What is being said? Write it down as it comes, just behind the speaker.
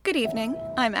Good evening,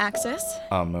 I'm Axis.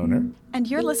 I'm Moner. And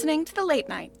you're listening to The Late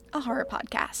Night, a horror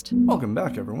podcast. Welcome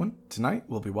back, everyone. Tonight,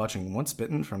 we'll be watching Once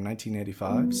Bitten from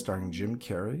 1985, starring Jim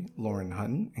Carrey, Lauren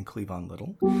Hutton, and Cleavon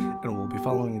Little. And we'll be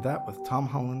following that with Tom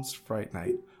Holland's Fright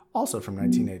Night, also from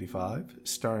 1985,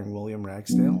 starring William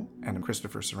Ragsdale and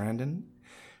Christopher Sarandon.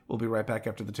 We'll be right back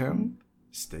after the tone.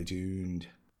 Stay tuned.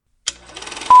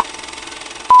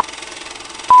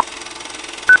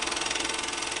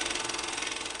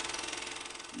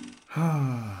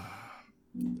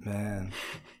 Man,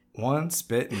 Once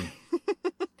Bitten.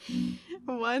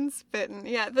 Once Bitten.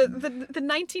 Yeah, the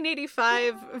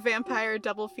 1985 vampire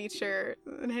double feature.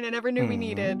 I never knew we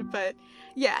needed, but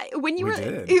yeah, when you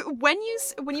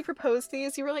when you proposed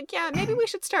these, you were like, yeah, maybe we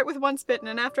should start with Once Bitten.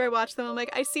 And after I watched them, I'm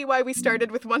like, I see why we started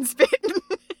with Once Bitten.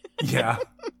 Yeah.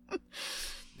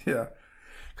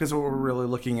 Because what we're really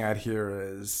looking at here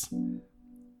is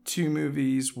two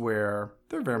movies where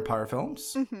they're vampire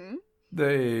films. Mm-hmm.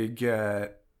 They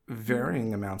get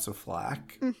varying amounts of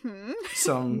flack. Mm-hmm.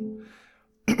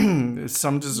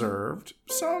 Some deserved.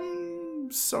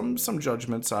 Some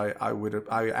judgments I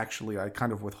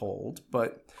kind of withhold,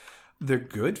 but they're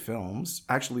good films.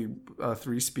 Actually,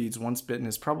 Three Speeds, Once Bitten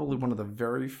is probably one of the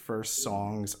very first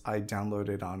songs I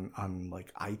downloaded on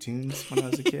like iTunes when I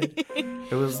was a kid.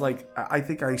 It was like, I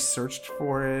think I searched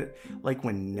for it like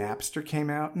when Napster came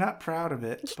out. Not proud of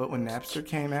it, but when Napster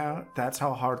came out, that's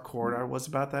how hardcore I was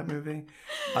about that movie.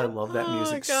 I love that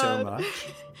music so much.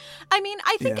 I mean,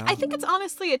 I think it's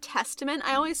honestly a testament.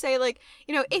 I always say, like,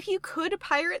 you know, if you could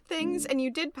pirate things and you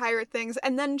did pirate things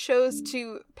and then chose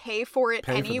to pay for it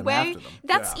anyway,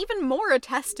 that's even more a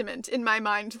testament in my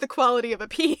mind to the quality of a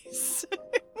piece.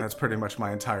 That's pretty much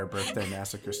my entire birthday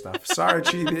massacre stuff. Sorry,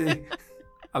 Chibi.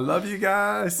 I love you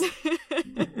guys.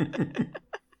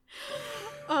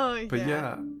 But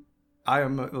yeah, I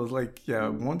am like,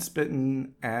 Once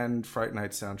Bitten and Fright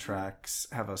Night soundtracks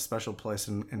have a special place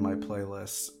in my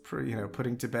playlist.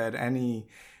 Putting to bed any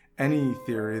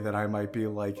theory that I might be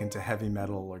like into heavy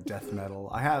metal or death metal.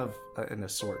 I have an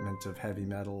assortment of heavy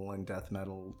metal and death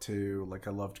metal too. Like,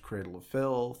 I loved Cradle of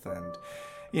Filth, and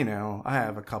I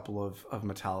have a couple of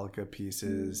Metallica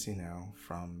pieces,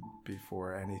 from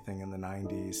before anything in the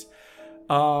 90s.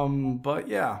 But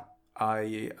yeah,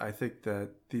 I think that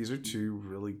these are two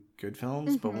really good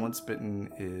films, but Once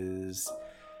Bitten is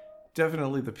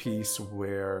definitely the piece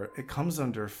where it comes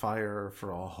under fire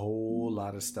for a whole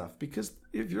lot of stuff. Because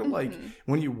if you're like,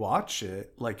 when you watch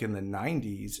it, like in the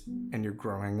 90s, and you're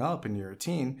growing up and you're a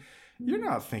teen, you're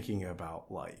not thinking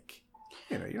about like,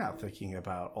 you're not thinking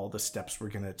about all the steps we're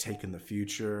going to take in the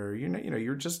future.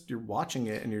 You're watching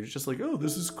it and you're just like, oh,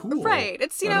 this is cool. Right.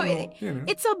 It's,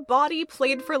 it's a body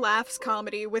played for laughs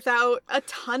comedy without a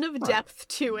ton of depth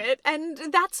to it. And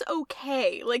that's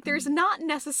okay. Like, there's not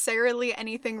necessarily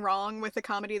anything wrong with a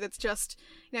comedy that's just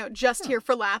here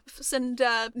for laughs and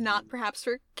not perhaps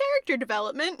for character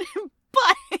development.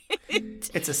 But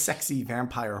it's a sexy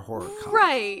vampire horror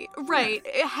comedy. Right.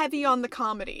 Heavy on the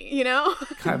comedy,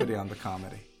 Heavy on the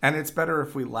comedy. And it's better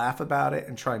if we laugh about it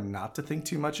and try not to think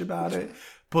too much about it.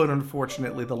 But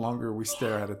unfortunately, the longer we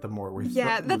stare at it, the more we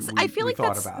I feel like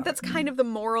that's kind of the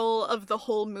moral of the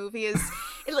whole movie is,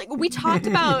 like, we talked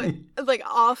about, like,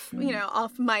 off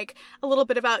mic a little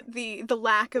bit about the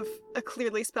lack of a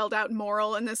clearly spelled out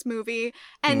moral in this movie.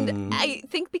 And I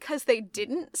think because they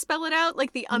didn't spell it out,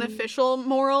 like, the unofficial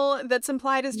moral that's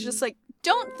implied is just like,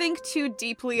 don't think too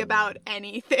deeply about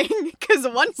anything, because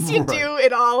once you do,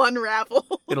 it all unravels.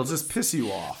 It'll just piss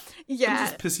you off. Yeah. It'll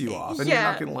just piss you off. And you're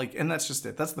not going to like, and that's just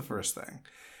it. That's the first thing.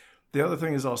 The other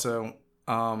thing is also,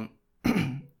 I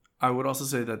would also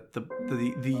say that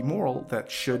the moral that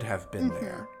should have been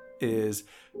there is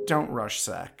don't rush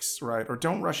sex, right? Or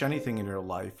don't rush anything in your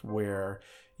life where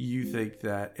you think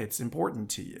that it's important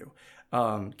to you.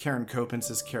 Karen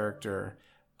Coppins' character,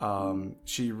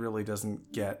 she really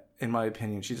doesn't get, in my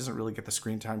opinion, she doesn't really get the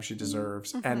screen time she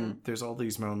deserves. And there's all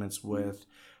these moments with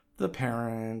the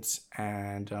parents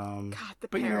and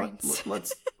parents.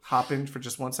 Let's hop in for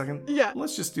just 1 second. Yeah.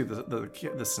 Let's just do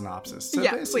the synopsis. So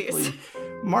basically, please.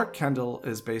 Mark Kendall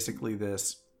is basically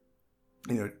this,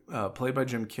 played by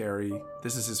Jim Carrey.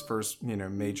 This is his first,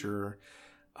 major.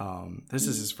 This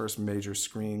is his first major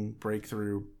screen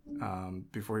breakthrough.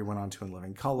 Before he went on to In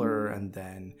Living Color, and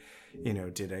then,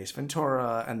 did Ace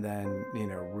Ventura, and then,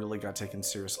 really got taken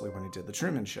seriously when he did The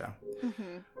Truman Show.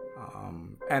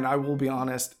 And I will be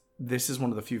honest, this is one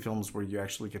of the few films where you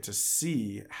actually get to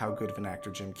see how good of an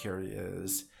actor Jim Carrey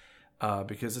is,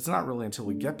 because it's not really until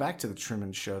we get back to The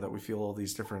Truman Show that we feel all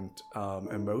these different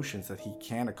emotions that he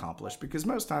can accomplish, because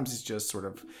most times he's just sort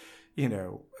of,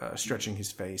 stretching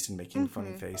his face and making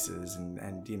funny faces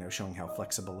and showing how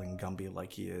flexible and Gumby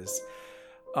like he is.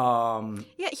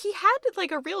 He had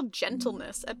like a real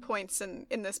gentleness at points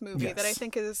in this movie that I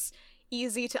think is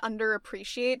easy to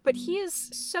underappreciate, but he is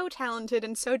so talented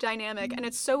and so dynamic, and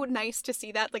it's so nice to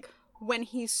see that, like, when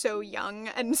he's so young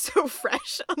and so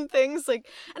fresh on things. Like,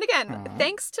 and again,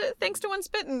 thanks to Once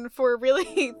Bitten for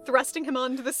really thrusting him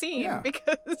onto the scene,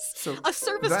 because a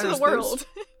service to the world.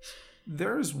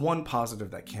 There's one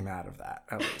positive that came out of that,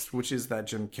 at least, which is that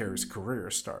Jim Carrey's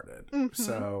career started.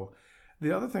 So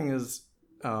the other thing is,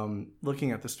 looking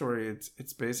at the story,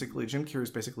 it's basically Jim Carrey's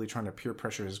basically trying to peer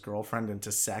pressure his girlfriend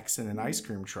into sex in an ice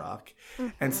cream truck,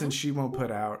 and since she won't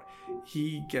put out,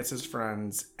 he gets his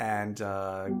friends and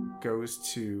goes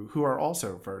to, who are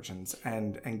also virgins,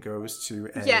 and goes to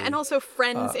and also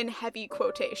friends in heavy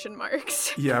quotation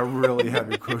marks. Really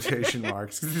heavy quotation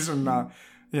marks, because these are not,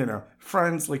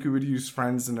 friends like we would use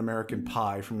friends in American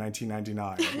Pie from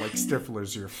 1999. Like,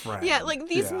 Stifler's your friend. Yeah, like,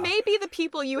 these may be the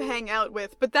people you hang out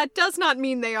with, but that does not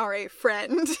mean they are a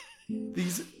friend.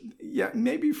 These,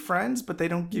 maybe friends, but they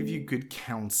don't give you good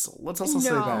counsel. Let's also say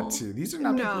that, too. These are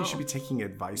not people you should be taking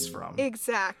advice from.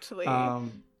 Exactly.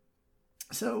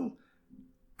 So,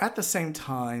 at the same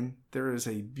time, there is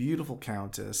a beautiful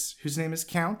countess whose name is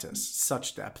Countess.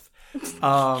 Such depth.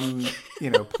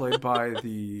 Played by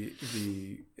the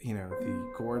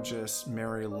gorgeous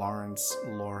Mary Lawrence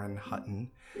Lauren Hutton,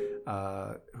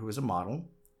 who is a model,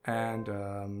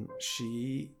 and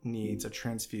she needs a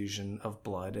transfusion of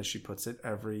blood, as she puts it,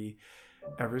 every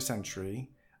century.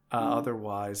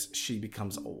 Otherwise, she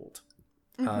becomes old.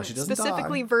 She doesn't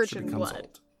specifically die, virgin she blood.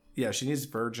 Old. Yeah, she needs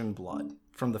virgin blood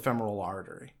from the femoral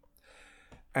artery,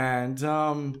 and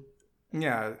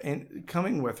and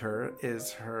coming with her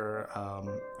is her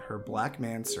black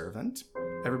manservant.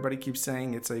 Everybody keeps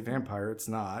saying it's a vampire. It's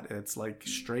not. It's like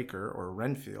Straker or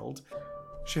Renfield.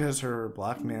 She has her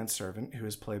black manservant, who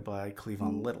is played by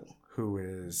Cleavon Little, who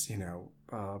is,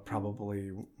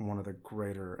 probably one of the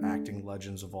greater acting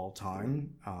legends of all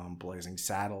time. Blazing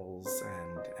Saddles,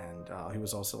 and he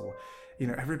was also,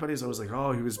 everybody's always like,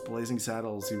 oh, he was Blazing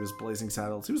Saddles. He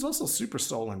was also Super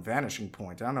Soul and Vanishing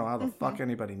Point. I don't know how the fuck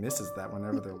anybody misses that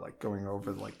whenever they're like going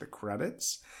over like the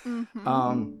credits.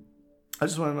 I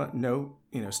just want to note,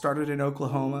 started in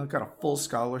Oklahoma, got a full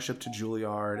scholarship to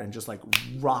Juilliard, and just like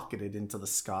rocketed into the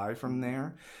sky from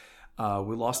there.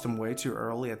 We lost him way too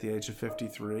early at the age of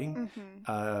 53.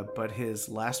 But his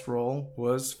last role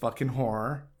was fucking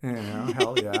horror.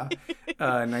 Hell yeah.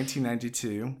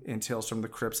 1992 in Tales from the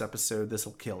Crypts episode,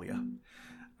 This'll Kill Ya.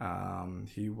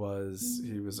 He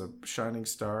was a shining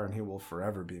star, and he will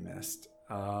forever be missed.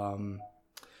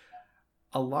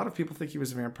 A lot of people think he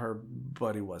was a vampire,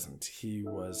 but he wasn't. He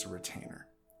was a retainer.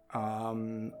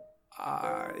 That's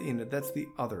the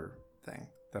other thing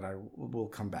that I will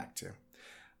come back to.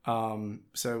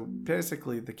 So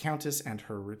basically, the Countess and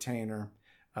her retainer,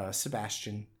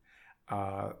 Sebastian,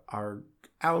 are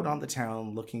out on the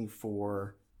town looking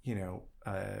for,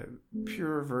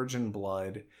 pure virgin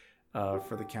blood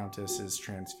for the Countess's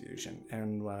transfusion.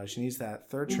 And she needs that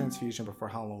third transfusion before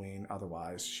Halloween,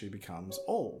 otherwise she becomes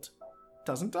old.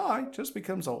 Doesn't die, just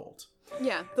becomes old.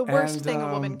 Yeah, the worst thing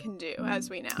a woman can do, as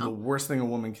we know. The worst thing a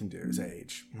woman can do is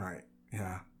age. Right,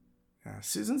 yeah.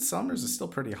 Susan Summers is still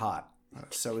pretty hot.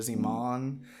 So is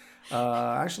Iman.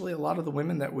 Actually, a lot of the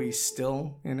women that we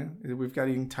still, we've got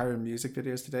entire music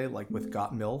videos today, like with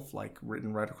Got MILF, like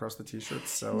written right across the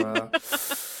t-shirts. So,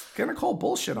 gonna call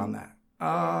bullshit on that.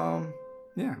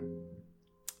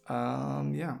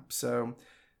 So,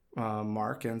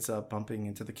 Mark ends up bumping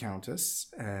into the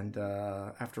Countess, and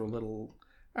after a little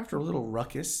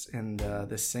ruckus and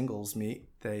the singles meet,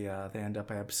 they end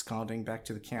up absconding back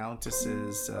to the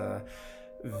Countess's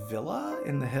villa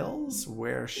in the hills,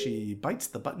 where she bites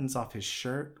the buttons off his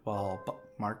shirt while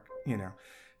Mark,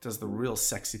 does the real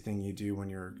sexy thing you do when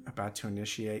you're about to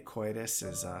initiate coitus,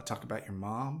 is talk about your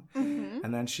mom.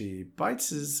 And then she bites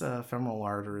his femoral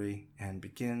artery and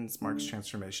begins Mark's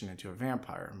transformation into a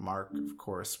vampire. Mark, of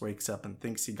course, wakes up and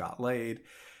thinks he got laid,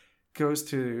 goes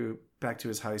back to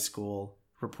his high school,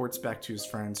 reports back to his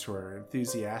friends, who are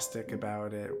enthusiastic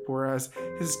about it, whereas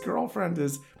his girlfriend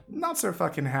is not so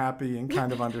fucking happy, and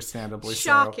kind of understandably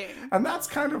Shocking. So. And that's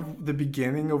kind of the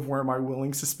beginning of where my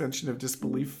willing suspension of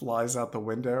disbelief flies out the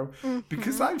window,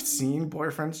 because I've seen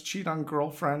boyfriends cheat on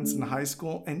girlfriends in high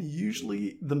school, and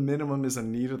usually the minimum is a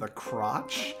knee to the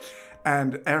crotch,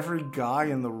 and every guy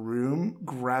in the room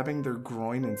grabbing their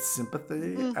groin in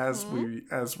sympathy as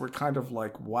we're kind of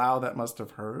like, wow, that must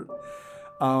have hurt.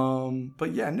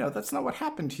 But yeah, no, that's not what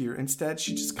happened here. Instead,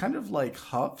 she just kind of like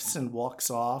huffs and walks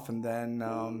off, and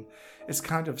then is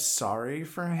kind of sorry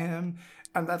for him.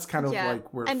 And that's kind of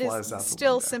like where it flies out the window. And is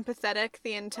still sympathetic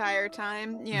the entire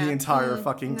time. Yeah. The entire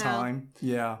fucking time.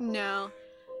 Yeah. No.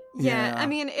 Yeah. I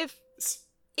mean, if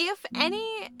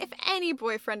any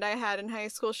boyfriend I had in high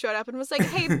school showed up and was like,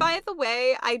 "Hey, by the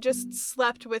way, I just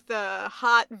slept with a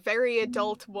hot, very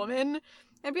adult woman,"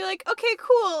 I'd be like, "Okay,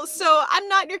 cool. So I'm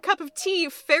not your cup of tea.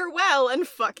 Farewell and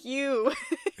fuck you."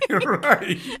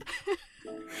 Right.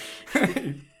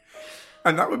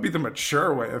 And that would be the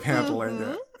mature way of handling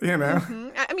it, you know? Mm-hmm.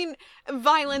 I mean,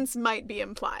 violence might be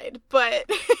implied, but...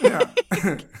 Yeah.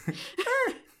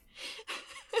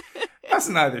 That's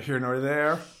neither here nor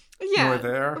there. Yeah. Nor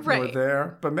there, right. nor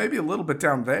there. But maybe a little bit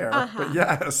down there. But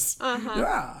yes.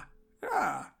 Yeah.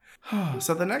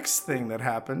 So the next thing that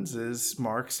happens is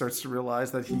Mark starts to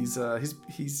realize that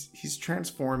he's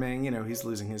transforming. You know, he's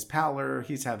losing his pallor.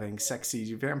 He's having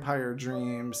sexy vampire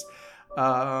dreams.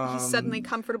 He's suddenly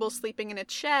comfortable sleeping in a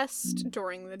chest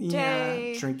during the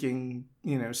day. Yeah, drinking,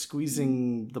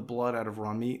 squeezing the blood out of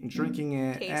raw meat and drinking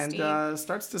it. Tasty. And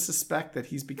starts to suspect that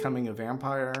he's becoming a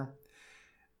vampire.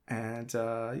 And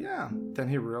then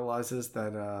he realizes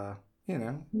that,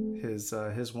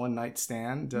 his one night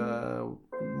stand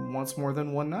wants more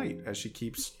than one night as she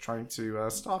keeps trying to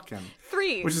stalk him.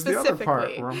 3 Which is the other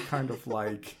part where I'm kind of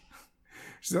like...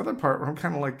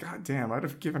 God damn, I'd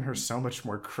have given her so much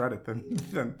more credit than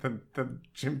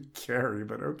Jim Carrey,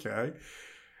 but okay.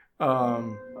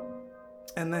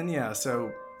 And then,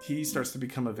 so he starts to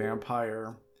become a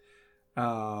vampire.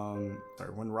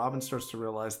 When Robin starts to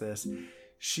realize this,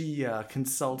 she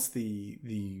consults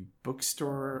the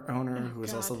bookstore owner, who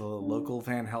is also the local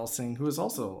Van Helsing, who is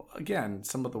also, again,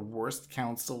 some of the worst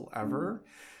counsel ever.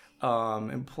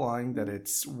 Implying that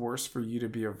it's worse for you to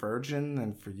be a virgin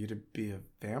than for you to be a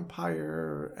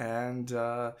vampire. And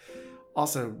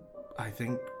also, I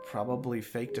think probably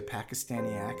faked a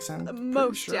Pakistani accent.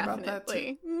 Most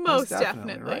definitely. Most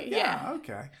definitely. Right? Yeah.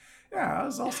 Okay. Yeah, I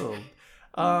was also...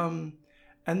 and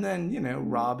then,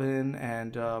 Robin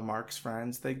and Mark's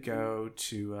friends, they go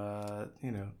to,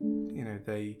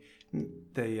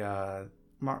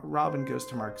 Robin goes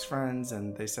to Mark's friends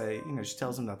and they say, she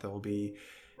tells him that there will be...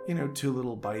 2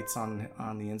 little bites on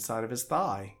the inside of his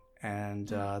thigh, and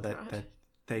that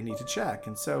they need to check.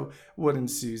 And so what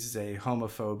ensues is a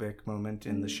homophobic moment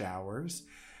in the showers,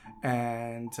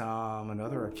 and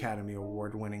another Academy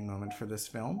Award-winning moment for this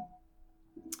film.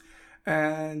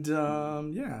 And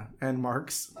and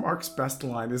Mark's best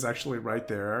line is actually right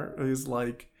there. He's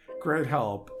like, "Great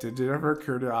help. Did it ever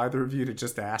occur to either of you to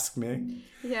just ask me?"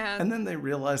 Yeah. And then they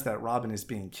realize that Robin is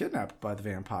being kidnapped by the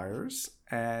vampires.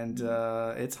 And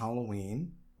it's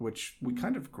Halloween, which we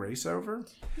kind of grace over.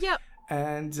 Yep.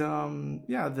 And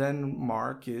then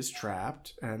Mark is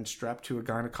trapped and strapped to a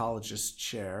gynecologist's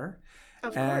chair.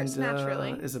 Of course,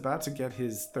 naturally. Is about to get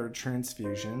his 3rd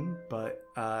transfusion, but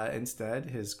instead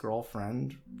his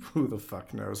girlfriend, who the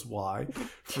fuck knows why,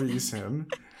 frees him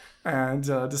and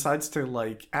decides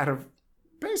to, out of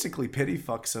basically pity,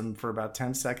 fucks him for about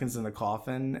 10 seconds in the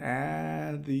coffin,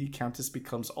 and the Countess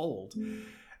becomes old.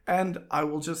 And I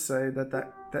will just say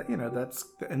that's,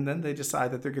 and then they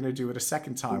decide that they're going to do it a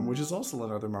second time, which is also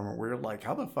another moment where you're like,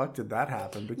 how the fuck did that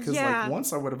happen? Because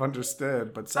once I would have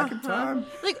understood, but second time,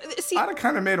 I'd have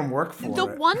kind of made them work for it. The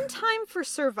one time for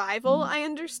survival, I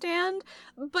understand,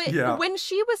 but when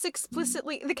she was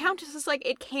explicitly, the Countess is like,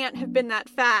 it can't have been that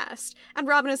fast. And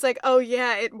Robin is like, oh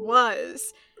yeah, it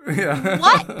was. Yeah.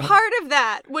 What part of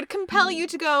that would compel you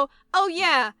to go, oh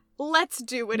yeah, let's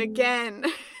do it again?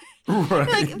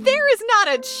 Right. There is not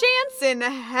a chance in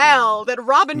hell that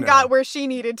Robin got where she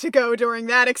needed to go during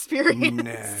that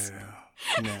experience.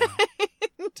 No.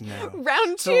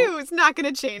 Round 2 is not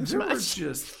going to change much.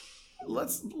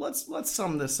 Let's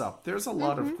sum this up. There's a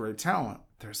lot of great talent.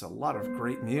 There's a lot of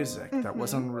great music that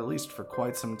was unreleased for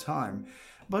quite some time.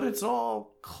 But it's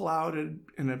all clouded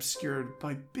and obscured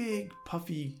by big,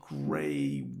 puffy,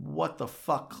 gray, what the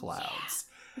fuck clouds.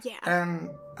 Yeah.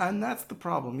 And that's the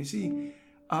problem. You see...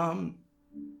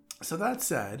 So that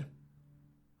said,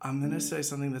 I'm going to say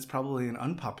something that's probably an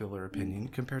unpopular opinion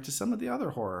compared to some of the other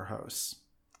horror hosts.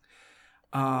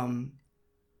 I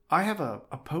have a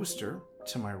poster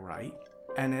to my right,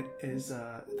 and it is,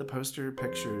 the poster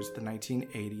pictures the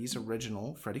 1980s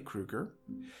original Freddy Krueger,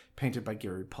 painted by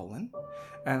Gary Pullen.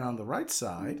 And on the right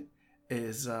side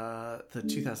is, the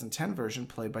 2010 version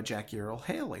played by Jackie Earle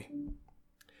Haley.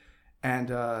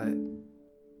 And,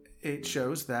 it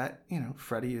shows that,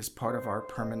 Freddy is part of our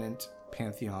permanent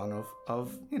pantheon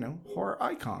of horror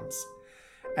icons.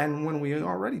 And when we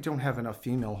already don't have enough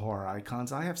female horror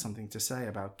icons, I have something to say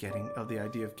about the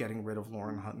idea of getting rid of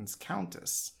Lauren Hutton's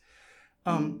Countess.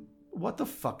 What the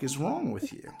fuck is wrong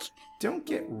with you? Don't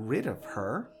get rid of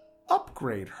her.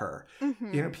 Upgrade her.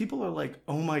 You know, people are like,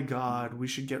 oh my god, we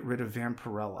should get rid of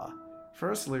Vampirella.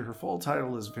 Firstly, her full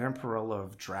title is Vampirella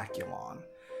of Draculon.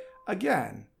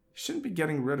 Again, shouldn't be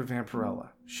getting rid of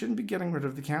Vampirella. Shouldn't be getting rid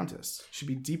of the Countess. Should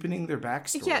be deepening their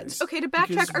backstories. Yeah, okay, to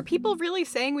backtrack, are people really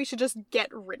saying we should just get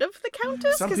rid of the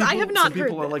Countess? Because I have not heard Some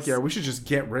people are this. like, yeah, we should just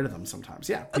get rid of them sometimes.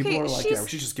 Yeah, people are like, yeah, we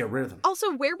should just get rid of them.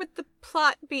 Also, where would the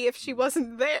plot be if she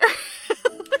wasn't there?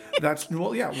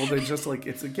 They just like,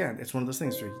 it's one of those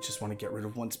things where you just want to get rid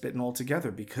of Once Bitten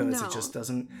altogether because it just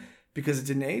doesn't, because it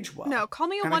didn't age well. No, call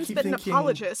me a Once Bitten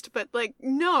apologist, but like,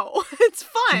 no, it's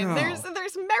fine. No.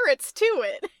 There's merits to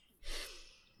it.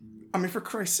 I mean, for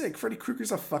Christ's sake, Freddy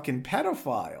Krueger's a fucking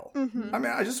pedophile. I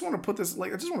mean, I just want to put this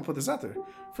out there.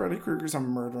 Freddy Krueger's a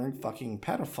murdering fucking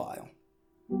pedophile.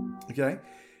 Okay?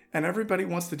 And everybody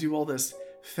wants to do all this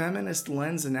feminist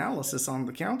lens analysis on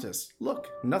the Countess. Look,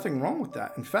 nothing wrong with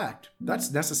that. In fact,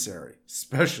 that's necessary,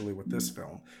 especially with this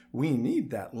film. We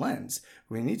need that lens.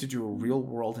 We need to do a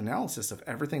real-world analysis of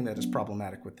everything that is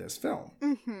problematic with this film.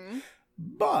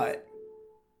 But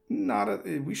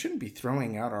we shouldn't be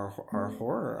throwing out our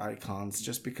horror icons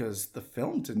just because the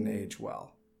film didn't age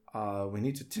well. We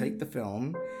need to take the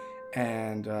film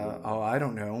and, I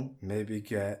don't know, maybe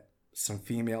get some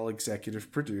female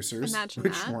executive producers,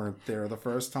 which weren't there the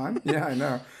first time. Yeah, I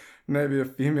know. Maybe a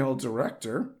female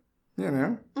director, you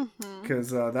know, because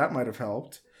that might have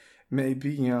helped.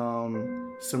 Maybe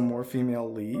some more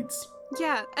female leads.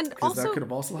 Yeah, and also that could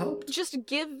have also helped. Just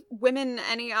give women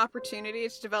any opportunity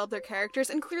to develop their characters.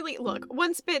 And clearly, look,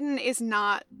 Once Bitten is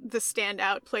not the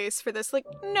standout place for this. Like,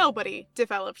 nobody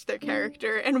developed their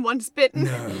character in Once Bitten.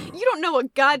 No. You don't know a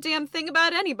goddamn thing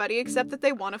about anybody except that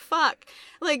they want to fuck.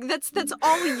 Like, that's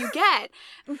all you get.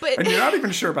 But and you're not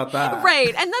even sure about that.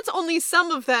 Right, and that's only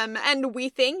some of them. And we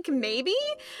think maybe?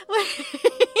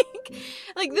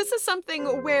 Like this is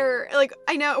something where, like,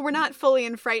 I know we're not fully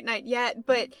in Fright Night yet,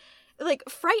 but like,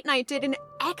 Fright Night did an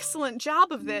excellent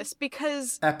job of this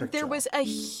because there was a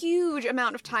huge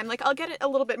amount of time. Like, I'll get a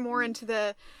little bit more into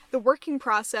the working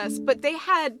process, but they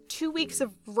had 2 weeks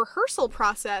of rehearsal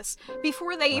process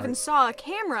before they even saw a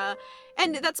camera.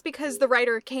 And that's because the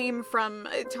writer Tom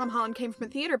Holland came from a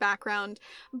theater background,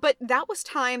 but that was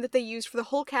time that they used for the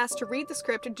whole cast to read the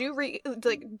script, do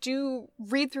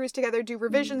read-throughs together, do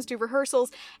revisions, do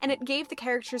rehearsals, and it gave the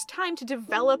characters time to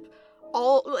develop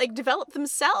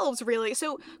themselves, really.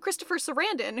 So Christopher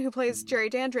Sarandon, who plays Jerry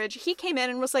Dandridge, he came in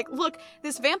and was like, look,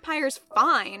 this vampire's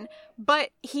fine,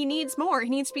 but he needs more. He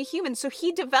needs to be human. So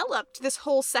he developed this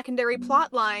whole secondary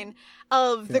plot line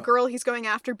of the girl he's going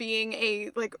after being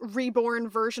a, like, reborn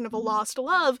version of a lost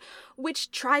love,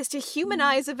 which tries to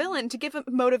humanize a villain to give him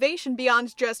motivation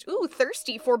beyond just,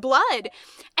 thirsty for blood.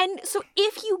 And so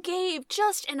if you gave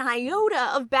just an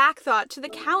iota of backthought to the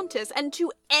Countess and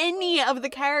to any of the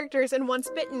characters in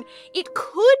Once Bitten, it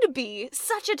could be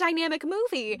such a dynamic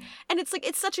movie. And it's like,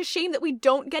 it's such a shame that we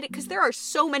don't get it, because there are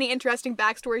so many interesting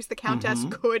backstories the Countess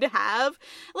could have.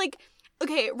 Like,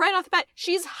 okay, right off the bat,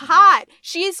 she's hot.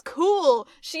 She's cool.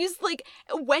 She's like,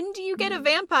 when do you get a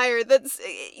vampire that's,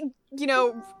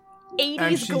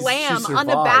 80s glam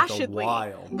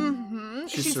unabashedly?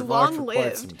 She's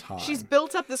long-lived. She's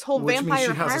built up this whole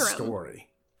vampire harem. Which means she has a story.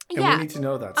 And we need to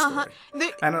know that story.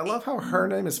 And I love how her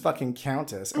name is fucking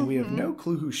Countess, and we have no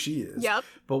clue who she is. Yep.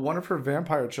 But one of her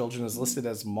vampire children is listed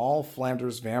as Moll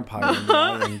Flanders Vampire in the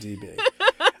IMDb.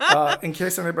 In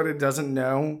case anybody doesn't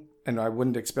know, and I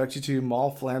wouldn't expect you to,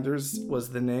 Moll Flanders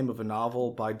was the name of a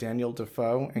novel by Daniel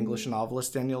Defoe, English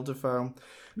novelist Daniel Defoe,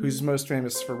 who's most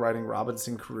famous for writing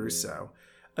Robinson Crusoe.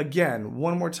 Again,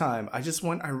 one more time, I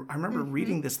remember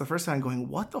reading this the first time going,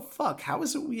 what the fuck? How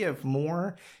is it we have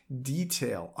more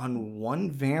detail on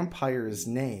one vampire's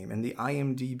name in the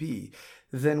IMDb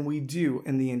than we do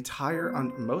in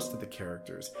on most of the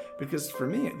characters? Because for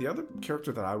me, the other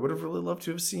character that I would have really loved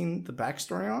to have seen the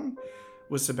backstory on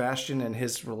was Sebastian and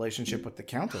his relationship with the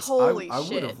Countess. I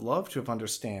would have loved to have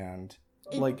understand,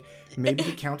 like, maybe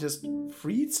the Countess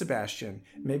freed Sebastian.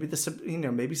 Maybe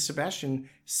maybe Sebastian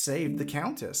saved the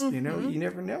Countess. You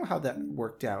never know how that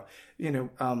worked out.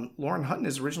 Lauren Hutton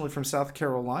is originally from South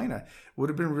Carolina. Would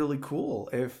have been really cool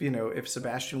if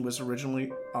Sebastian was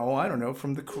originally,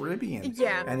 from the Caribbean.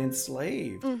 Yeah. And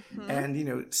enslaved.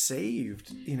 And,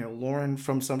 saved, Lauren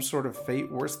from some sort of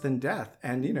fate worse than death.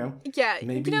 And,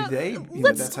 maybe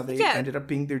that's how they ended up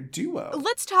being their duo.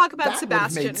 Let's talk about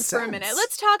Sebastian for a minute.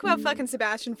 Let's talk about fucking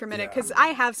Sebastian for a minute, because I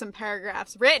have some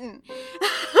paragraphs written.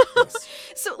 Yes.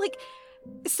 So, like,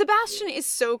 Sebastian is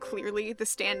so clearly the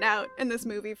standout in this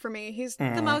movie for me. He's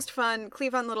the most fun.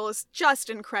 Cleavon Little is just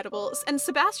incredible. And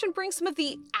Sebastian brings some of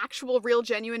the actual, real,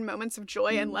 genuine moments of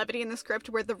joy and levity in the script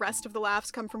where the rest of the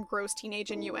laughs come from gross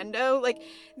teenage innuendo. Like,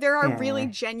 there are really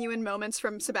genuine moments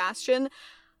from Sebastian.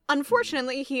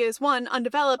 Unfortunately, he is, 1,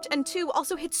 undeveloped, and 2,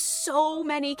 also hits so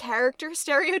many character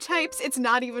stereotypes, it's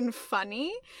not even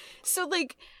funny. So,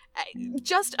 like,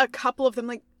 just a couple of them,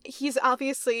 like, he's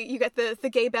obviously, you get the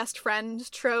gay best friend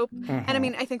trope, and I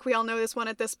mean, I think we all know this one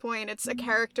at this point. It's a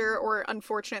character, or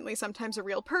unfortunately sometimes a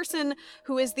real person,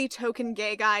 who is the token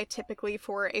gay guy, typically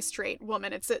for a straight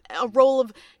woman. It's a role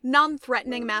of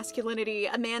non-threatening masculinity,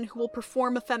 a man who will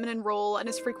perform a feminine role and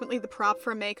is frequently the prop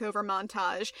for a makeover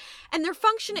montage. And their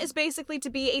function is basically to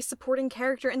be a supporting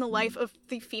character in the life of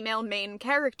the female main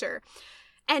character.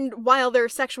 And while their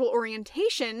sexual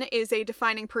orientation is a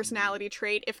defining personality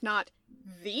trait, if not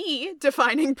the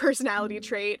defining personality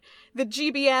trait, the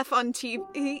GBF on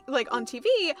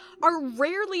TV are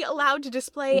rarely allowed to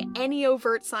display any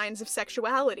overt signs of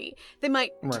sexuality. They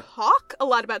might talk a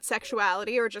lot about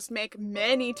sexuality or just make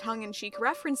many tongue-in-cheek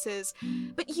references,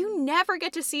 but you never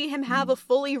get to see him have a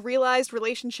fully realized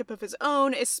relationship of his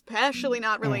own, especially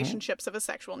not relationships of a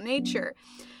sexual nature.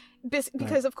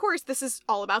 Because, of course, this is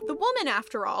all about the woman,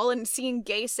 after all, and seeing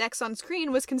gay sex on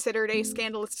screen was considered a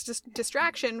scandalous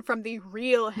distraction from the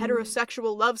real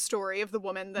heterosexual love story of the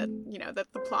woman that,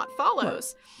 that the plot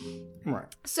follows. Right.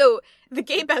 So, the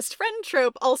gay best friend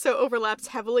trope also overlaps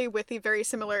heavily with the very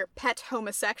similar pet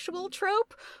homosexual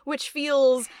trope, which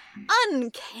feels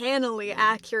uncannily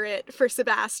accurate for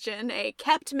Sebastian, a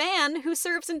kept man who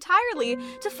serves entirely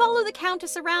to follow the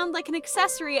Countess around like an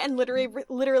accessory and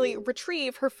literally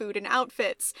retrieve her food and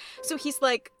outfits. So he's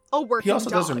like a working He also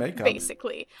dog, does her makeup.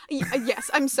 basically. Yes,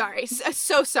 I'm sorry.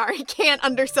 So sorry. Can't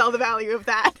undersell the value of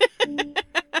that.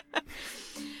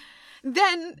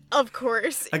 Then, of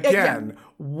course... Again,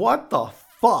 what the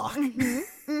fuck? Right?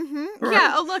 Right?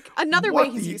 Yeah, oh look, another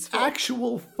way he's useful.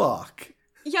 Actual fuck?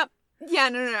 Yep. Yeah,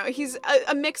 no. He's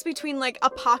a mix between, like, a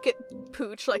pocket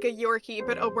pooch, like a Yorkie,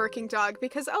 but a working dog,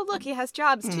 because, oh look, he has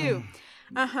jobs, too.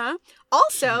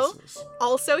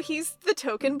 Also, he's the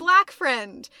token black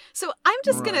friend. So I'm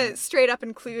just gonna straight up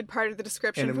include part of the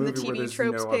description from the TV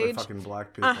tropes page. Other fucking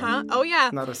black people. Oh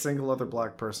yeah. Not a single other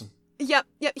black person. Yep.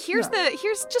 Here's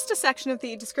just a section of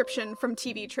the description from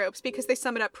TV tropes because they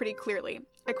sum it up pretty clearly.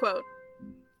 I quote,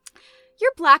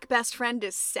 "Your black best friend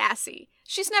is sassy.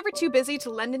 She's never too busy to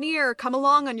lend an ear or come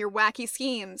along on your wacky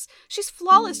schemes. She's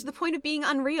flawless to the point of being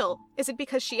unreal. Is it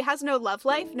because she has no love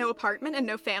life, no apartment, and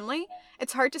no family?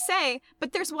 It's hard to say,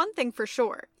 but there's one thing for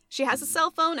sure. She has a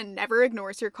cell phone and never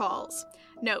ignores your calls."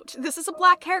 Note, this is a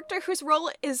black character whose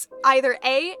role is either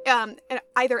A,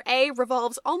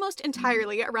 revolves almost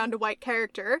entirely around a white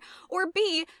character, or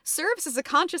B, serves as a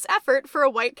conscious effort for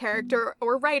a white character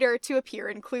or writer to appear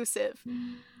inclusive.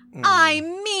 I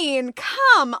mean,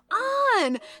 come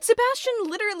on! Sebastian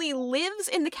literally lives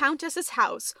in the Countess's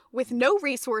house, with no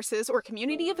resources or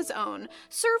community of his own,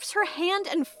 serves her hand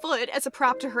and foot as a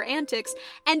prop to her antics,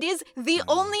 and is the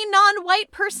only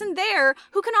non-white person there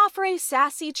who can offer a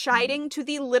sassy chiding to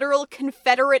the literal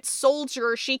Confederate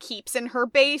soldier she keeps in her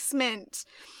basement.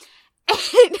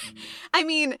 And, I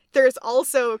mean, there's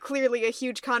also clearly a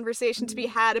huge conversation to be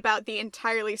had about the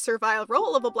entirely servile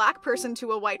role of a black person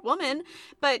to a white woman,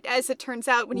 but as it turns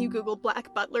out, when you Google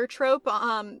black butler trope,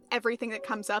 everything that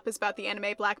comes up is about the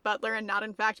anime Black Butler and not,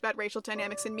 in fact, about racial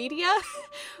dynamics in media.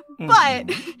 But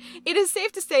it is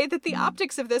safe to say that the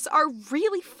optics of this are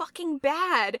really fucking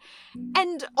bad,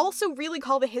 and also really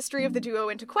call the history of the duo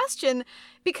into question,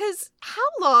 because how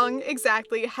long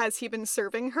exactly has he been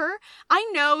serving her? I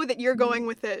know that you're going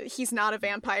with the he's not a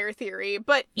vampire theory,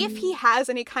 but if he has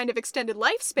any kind of extended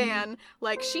lifespan,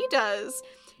 like she does,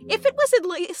 if it was at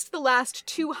least the last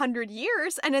 200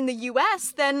 years and in the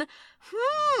US, then,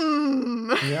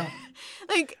 Yeah.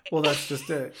 Like... Well, that's just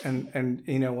it. And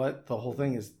you know what? The whole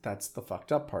thing is, that's the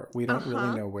fucked up part. We don't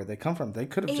really know where they come from. They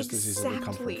could have just as easily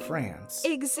come from France.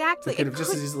 Exactly. They could have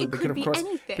just as easily,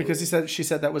 anything. Because she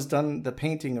said that was done, the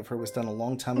painting of her was done a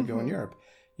long time ago in Europe.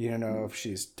 You don't know if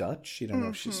she's Dutch. You don't know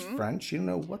if she's French. You don't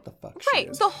know what the fuck she is.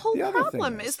 Right. The whole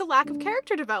problem is the lack of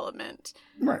character development.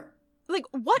 Right. Like,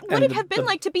 what would it have been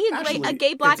like to be a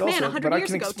gay black man 100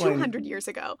 years ago, 200 years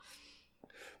ago?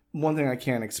 One thing I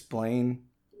can't explain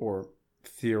or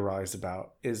theorize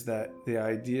about is that the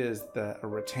idea is that a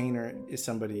retainer is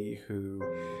somebody who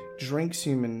drinks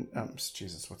human...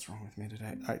 Jesus, what's wrong with me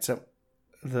today? All right, so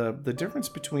the difference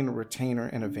between a retainer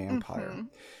and a vampire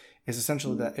is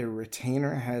essentially that a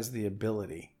retainer has the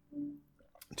ability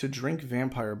to drink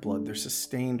vampire blood. They're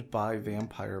sustained by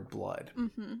vampire blood.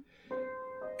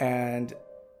 And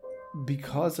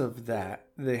because of that,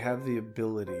 they have the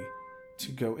ability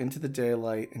to go into the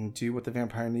daylight and do what the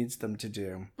vampire needs them to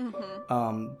do.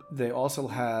 They also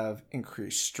have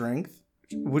increased strength,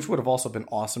 which would have also been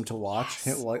awesome to watch.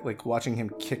 Yes. Like watching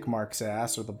him kick Mark's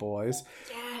ass or the boys.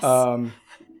 Yes.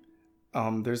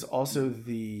 There's also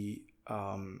the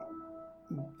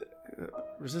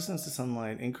resistance to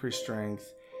sunlight, increased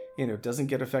strength, doesn't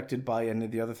get affected by any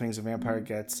of the other things a vampire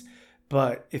gets.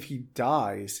 But if he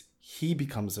dies, he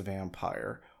becomes a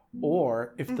vampire.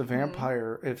 Or if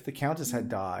if the Countess had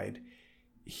died,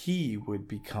 he would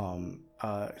become,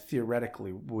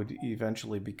 theoretically, would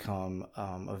eventually become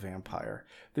a vampire.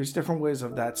 There's different ways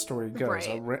of that story goes.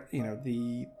 Right.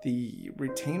 The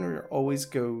retainer always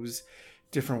goes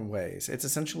different ways. It's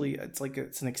essentially,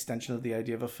 it's an extension of the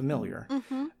idea of a familiar.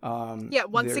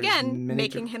 Once again,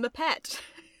 making him a pet.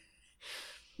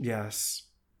 Yes.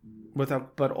 But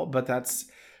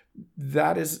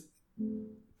that is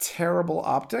terrible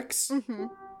optics.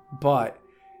 But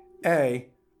A,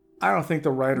 I don't think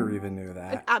the writer even knew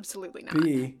that. Absolutely not.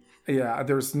 B, yeah,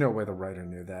 there's no way the writer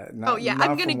knew that.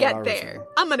 I'm gonna get there.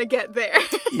 I'm gonna get there.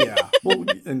 Yeah, well,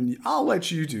 and I'll let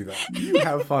you do that. You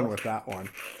have fun with that one.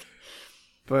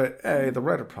 But A, the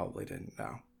writer probably didn't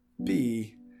know.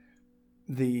 B,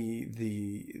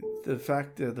 the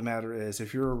fact of the matter is,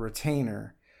 if you're a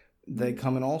retainer, they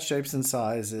come in all shapes and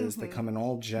sizes. They come in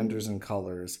all genders and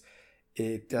colors.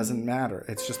 It doesn't matter.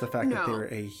 It's just the fact that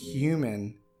they're a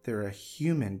human. They're a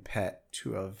human pet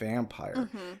to a vampire.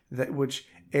 Which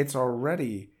it's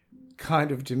already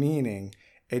kind of demeaning.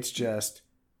 It's just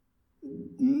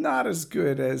not as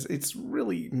good as, it's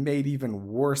really made even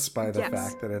worse by the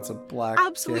fact that it's a black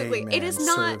gay man. It is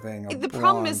not, the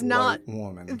problem is not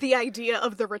woman. The idea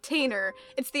of the retainer.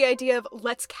 It's the idea of,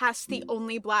 let's cast the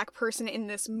only black person in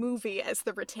this movie as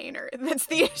the retainer. That's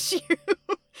the issue.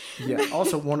 Yeah,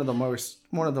 also one of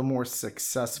the more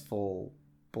successful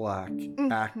black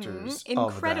actors,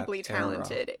 incredibly of that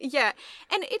talented era. Yeah,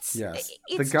 and it's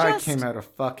the guy came out of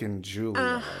fucking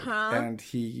Juilliard, and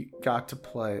he got to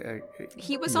play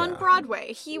he was on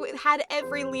Broadway. He had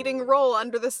every leading role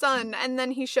under the sun, and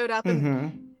then he showed up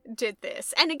and did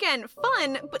this. And again,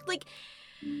 fun, but like,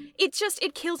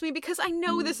 it kills me because I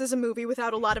know this is a movie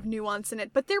without a lot of nuance in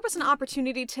it, but there was an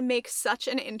opportunity to make such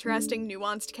an interesting,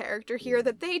 nuanced character here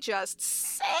that they just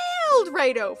sailed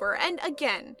right over. And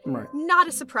again, not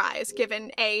a surprise given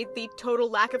A, the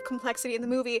total lack of complexity in the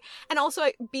movie, and also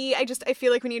B, I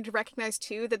feel like we need to recognize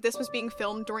too that this was being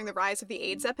filmed during the rise of the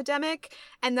AIDS epidemic,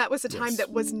 and that was a time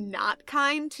that was not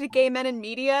kind to gay men in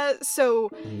media, so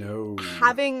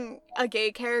having a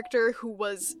gay character who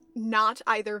was not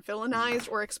either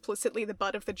villainized or explicitly the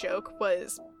butt of the joke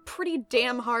was pretty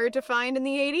damn hard to find in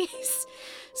the 80s.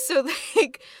 So,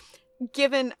 like,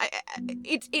 given,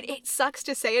 it sucks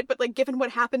to say it, but, like, given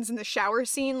what happens in the shower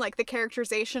scene, like, the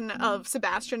characterization of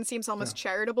Sebastian seems almost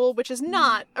charitable, which is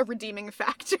not a redeeming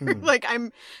factor. Like,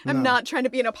 I'm not trying to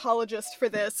be an apologist for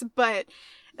this, but,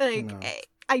 like,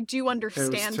 I do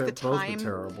understand the time. Both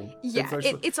terrible. Yeah,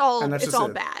 it's all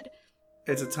bad.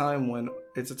 It's a time when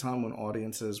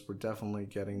audiences were definitely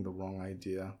getting the wrong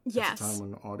idea. Yes. It's a time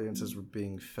when audiences were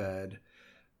being fed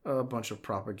a bunch of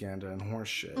propaganda and horse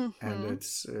shit. And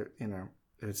it's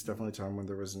it's definitely a time when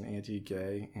there was an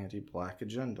anti-gay, anti-black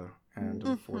agenda. And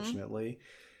unfortunately,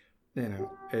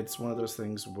 it's one of those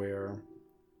things where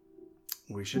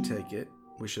we should take it.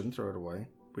 We shouldn't throw it away.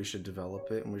 We should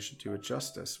develop it, and we should do it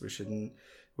justice. We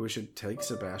should take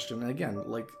Sebastian. And again,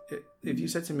 like, if you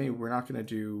said to me, we're not going to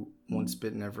do Once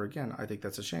Bitten ever again, I think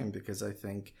that's a shame, because I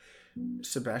think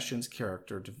Sebastian's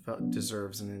character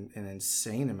deserves an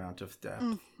insane amount of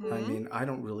depth. I mean, I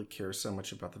don't really care so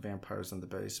much about the vampires in the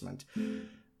basement.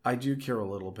 I do care a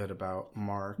little bit about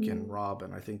Mark and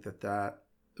Robin. I think that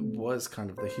was kind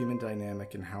of the human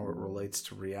dynamic and how it relates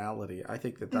to reality. I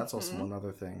think that's also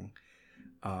another thing.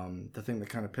 The thing that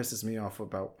kind of pisses me off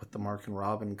about with the Mark and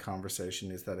Robin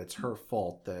conversation is that it's her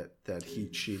fault that he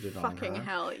cheated on her. Fucking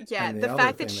hell. Yeah, the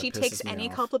fact that she takes any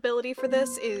culpability for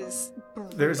this is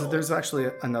brutal. There's actually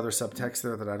another subtext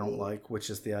there that I don't like, which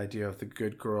is the idea of the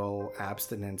good girl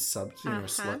abstinence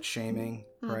slut shaming,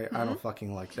 right? I don't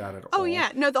fucking like that at all. Oh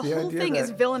yeah, no, the whole thing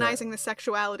is villainizing the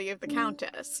sexuality of the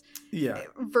Countess. Yeah.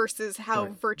 Versus how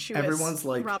virtuous everyone's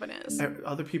like, Robin is.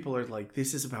 Other people are like,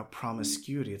 this is about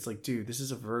promiscuity. It's like, dude, this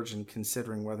is a virgin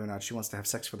considering whether or not she wants to have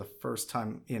sex for the first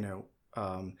time,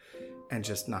 and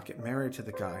just not get married to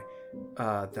the guy.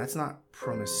 That's not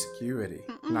promiscuity.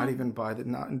 Not even by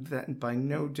by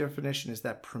no definition is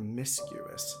that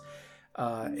promiscuous.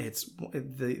 It's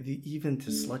even to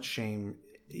slut shame.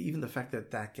 Even the fact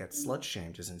that gets slut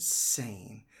shamed is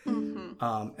insane.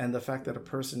 And the fact that a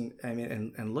person, I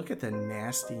mean, and look at the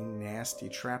nasty, nasty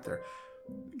trap there.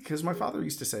 Because my father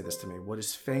used to say this to me: "What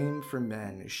is fame for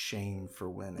men is shame for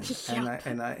women." Yep.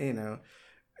 And I, you know,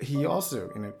 he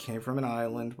also, you know, came from an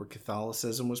island where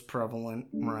Catholicism was prevalent,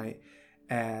 right?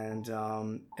 And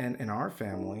in our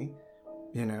family,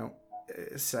 you know,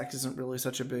 sex isn't really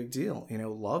such a big deal. You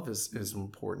know, love is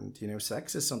important. You know,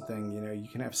 sex is something, you know, you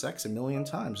can have sex 1,000,000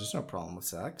 times. There's no problem with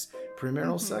sex.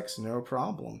 Premarital sex, no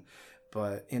problem.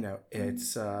 But, you know,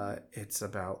 it's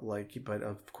about like, but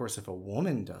of course, if a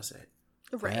woman does it,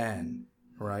 right. then,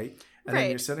 right? And then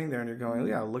you're sitting there and you're going,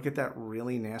 yeah, look at that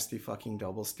really nasty fucking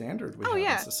double standard we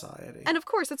have in society. And of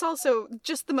course, it's also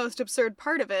just the most absurd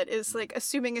part of it is like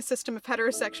assuming a system of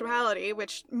heterosexuality,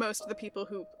 which most of the people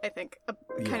who I think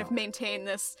kind of maintain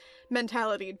this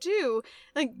mentality do.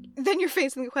 Like, then you're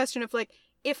facing the question of like,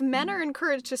 if men are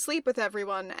encouraged to sleep with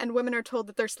everyone and women are told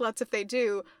that they're sluts if they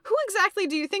do, who exactly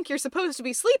do you think you're supposed to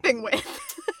be sleeping with?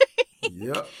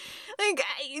 Yep. Like,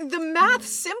 the math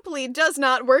simply does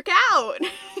not work out.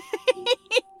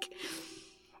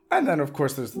 And then, of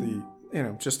course, there's the, you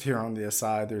know, just here on the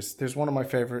aside, there's one of my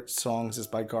favorite songs is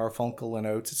by Garfunkel and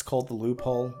Oates. It's called The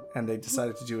Loophole, and they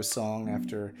decided to do a song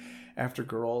after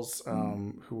girls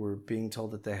who were being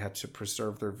told that they had to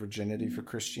preserve their virginity for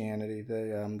Christianity.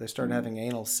 They started having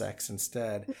anal sex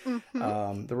instead.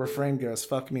 The refrain goes,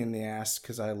 "Fuck me in the ass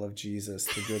because I love Jesus.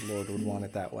 The good Lord would want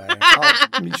it that way."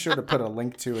 I'll be sure to put a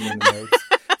link to it in the notes.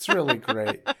 It's really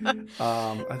great.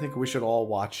 I think we should all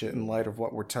watch it in light of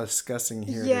what we're discussing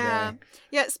here today.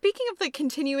 Yeah, speaking of the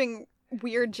continuing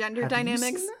weird gender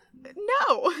dynamics,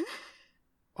 no.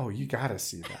 Oh, you gotta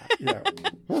see that. Yeah,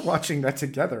 we're watching that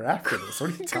together after this.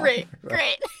 What are you talking about?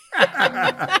 Great.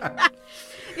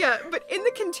 Yeah, but in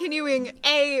the continuing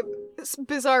A,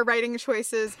 bizarre writing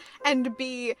choices, and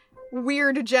B,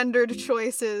 weird gendered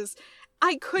choices,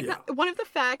 I could not. One of the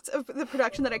facts of the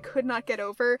production that I could not get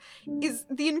over is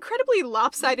the incredibly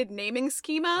lopsided naming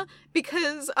schema,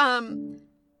 because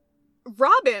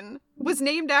Robin was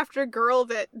named after a girl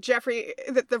that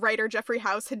the writer Jeffrey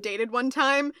House had dated one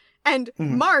time, and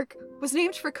Mark was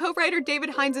named for co-writer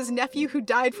David Hines' nephew who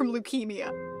died from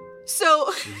leukemia.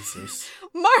 So Jesus.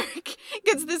 Mark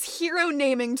gets this hero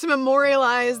naming to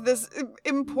memorialize this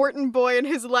important boy in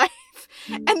his life.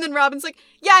 And then Robin's like,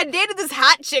 yeah, I dated this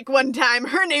hot chick one time.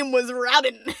 Her name was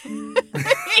Robin.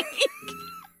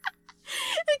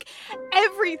 Like,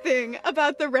 everything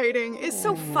about the writing is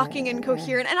so fucking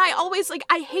incoherent. And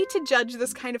I hate to judge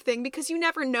this kind of thing because you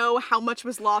never know how much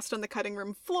was lost on the cutting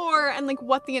room floor and, like,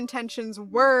 what the intentions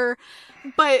were.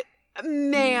 But,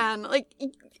 man, like,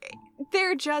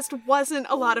 there just wasn't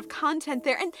a lot of content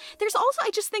there. And there's also,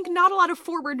 I just think, not a lot of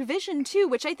forward vision, too,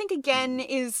 which I think, again,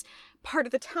 is part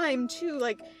of the time, too.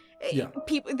 Like,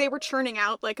 people, they were churning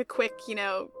out, like, a quick, you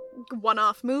know,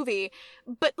 one-off movie,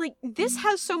 but like this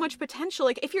has so much potential.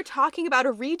 Like if you're talking about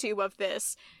a redo of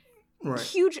this,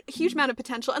 huge amount of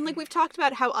potential. And like we've talked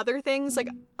about how other things, like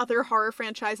other horror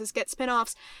franchises get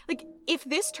spin-offs. Like if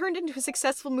this turned into a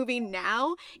successful movie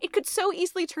now, it could so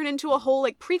easily turn into a whole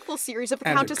like prequel series of the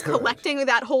Countess collecting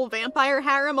that whole vampire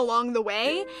harem along the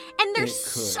way. And there's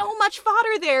so much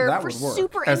fodder there for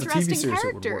super interesting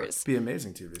characters. It'd be an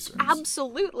amazing TV series.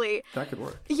 Absolutely. That could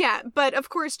work. Yeah, but of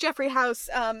course Jeffrey House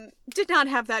did not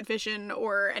have that vision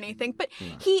or anything. But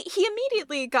he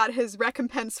immediately got his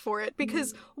recompense for it,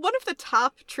 because one of the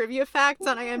top trivia facts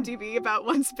on IMDb about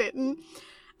Once Bitten,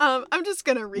 I'm just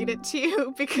gonna read it to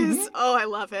you because I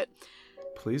love it.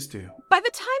 Please do. By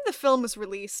the time the film was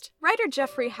released, writer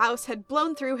Jeffrey House had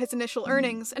blown through his initial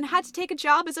earnings and had to take a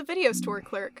job as a video store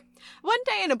clerk. One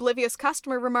day an oblivious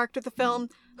customer remarked of the film,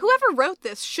 "Whoever wrote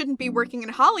this shouldn't be working in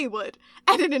Hollywood,"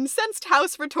 and an incensed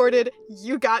House retorted,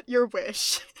 "You got your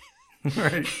wish."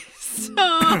 Right. So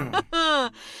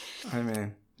I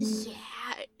mean,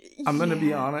 I'm gonna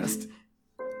be honest.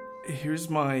 Here's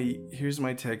my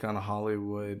take on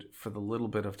Hollywood for the little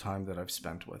bit of time that I've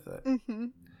spent with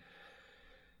it.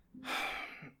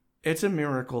 It's a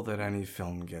miracle that any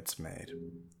film gets made.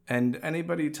 And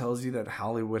anybody tells you that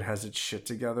Hollywood has its shit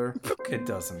together, it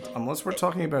doesn't. Unless we're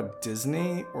talking about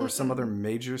Disney or some other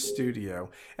major studio.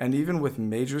 And even with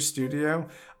major studio,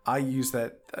 I use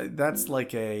that. That's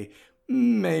like a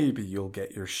maybe you'll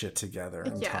get your shit together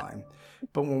in time.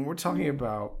 But when we're talking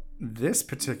about this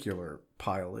particular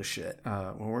pile of shit,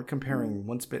 when we're comparing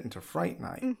Once Bitten to Fright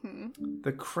Night,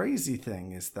 the crazy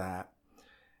thing is that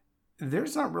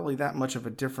there's not really that much of a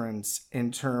difference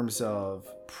in terms of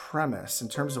premise, in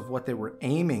terms of what they were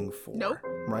aiming for. Nope.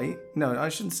 Right? No, I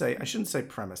shouldn't say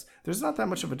premise. There's not that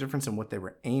much of a difference in what they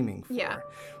were aiming for. Yeah.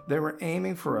 They were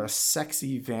aiming for a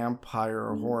sexy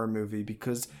vampire horror movie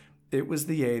because it was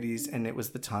the 80s, and it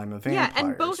was the time of vampires. Yeah,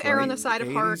 and both err on the side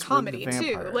of horror comedy,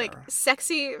 too. Like, era.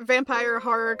 Sexy vampire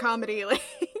horror comedy. Like,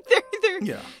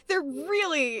 they're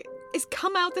really... It's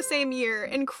come out the same year.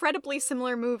 Incredibly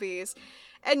similar movies.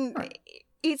 And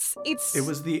it's... It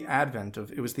was the advent.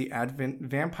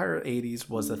 Vampire 80s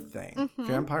was a thing. Mm-hmm.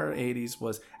 Vampire 80s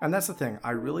was... And that's the thing.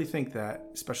 I really think that,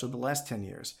 especially the last 10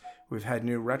 years, we've had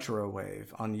new retro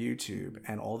wave on YouTube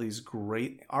and all these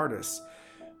great artists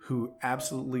who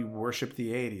absolutely worship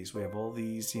the 80s. We have all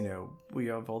these,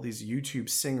 YouTube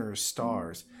singers,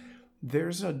 stars.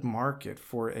 There's a market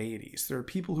for 80s. There are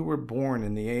people who were born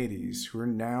in the 80s who are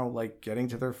now like getting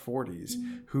to their 40s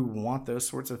who want those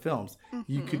sorts of films.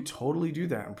 Mm-hmm. You could totally do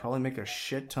that and probably make a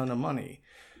shit ton of money.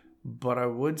 But I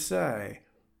would say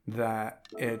that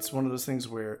it's one of those things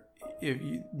where if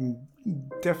you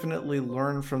definitely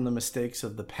learn from the mistakes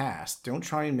of the past. Don't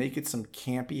try and make it some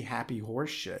campy, happy horse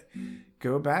shit.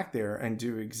 Go back there and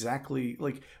do exactly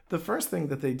like the first thing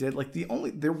that they did. Like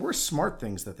there were smart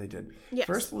things that they did. Yes.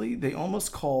 Firstly, they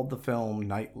almost called the film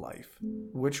Nightlife,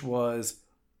 which was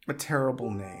a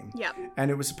terrible name. Yep.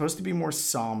 And it was supposed to be more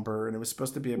somber, and it was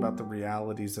supposed to be about the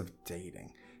realities of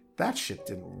dating. That shit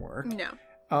didn't work.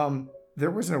 No. There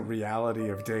was no reality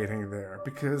of dating there,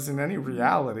 because in any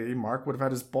reality, Mark would have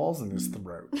had his balls in his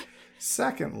throat.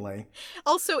 Secondly...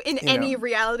 Also, in any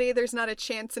reality, there's not a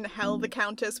chance in hell the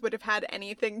Countess would have had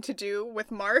anything to do with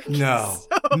Mark. No.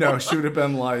 So... No, she would have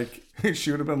been like,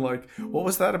 what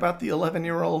was that about the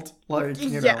 11-year-old?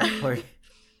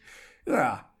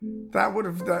 That would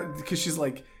have, because she's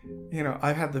like,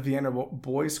 I've had the Vienna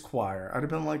Boys Choir. I'd have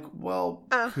been like, well,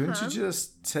 couldn't you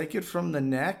just take it from the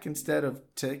neck instead of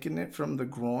taking it from the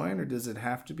groin? Or does it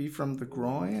have to be from the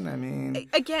groin? I mean...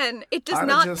 Again, it does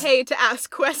not pay to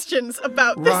ask questions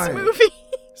about this movie.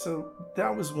 So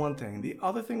that was one thing. The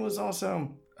other thing was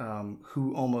also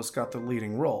who almost got the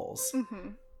leading roles.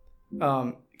 Mm-hmm.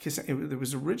 Because it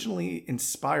was originally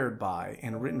inspired by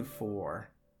and written for...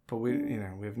 But we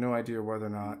have no idea whether or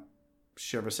not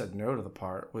she ever said no to the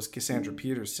part, was Cassandra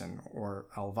Peterson or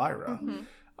Elvira.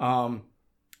 Mm-hmm.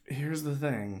 Here's the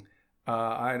thing.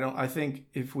 I think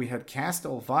if we had cast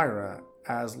Elvira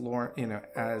as Lauren,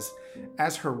 as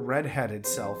her redheaded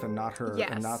self and not her,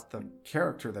 and not the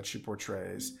character that she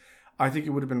portrays, I think it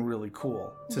would have been really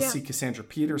cool to see Cassandra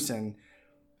Peterson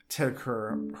take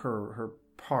her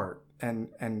part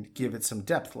and give it some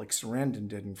depth like Sarandon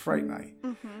did in Fright Night.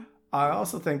 Mm-hmm. I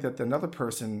also think that another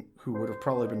person who would have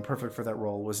probably been perfect for that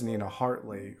role was Nina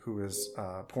Hartley, who is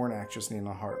porn actress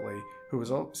Nina Hartley, who is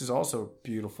also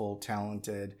beautiful,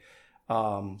 talented,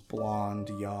 blonde,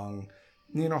 young.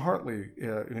 Nina Hartley,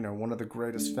 one of the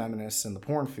greatest feminists in the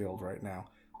porn field right now.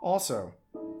 Also,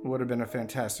 would have been a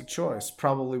fantastic choice.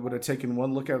 Probably would have taken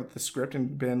one look at the script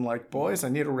and been like, boys, I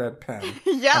need a red pen.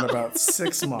 In about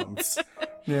 6 months,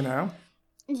 Yeah.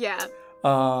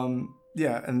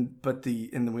 Yeah, and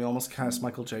then we almost cast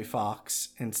Michael J. Fox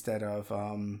instead of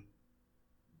Jim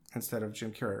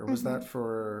Carrey. Or was that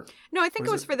for? No, I think it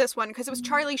was for this one because it was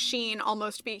Charlie Sheen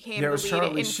almost became the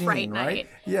lead in Fright Night. Right?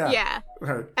 Yeah.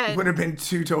 Right. It would have been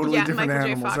two totally different Michael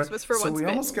animals. J. Fox right? was for so we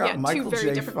almost got Michael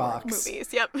J. Fox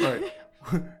movies. Yep. Right.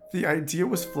 The idea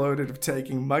was floated of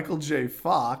taking Michael J.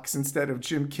 Fox instead of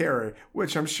Jim Carrey,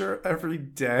 which I'm sure every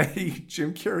day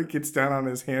Jim Carrey gets down on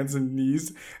his hands and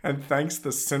knees and thanks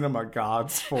the cinema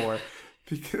gods for.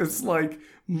 Because,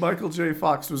 Michael J.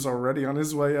 Fox was already on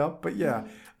his way up. But yeah,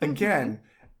 again,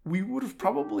 we would have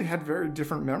probably had very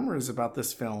different memories about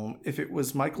this film if it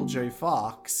was Michael J.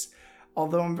 Fox.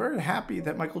 Although I'm very happy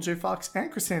that Michael J. Fox and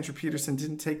Cassandra Peterson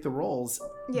didn't take the roles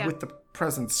with the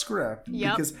present script.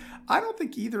 Yep. Because I don't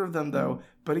think either of them, though.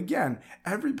 But again,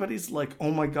 everybody's like,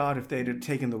 oh my God, if they'd have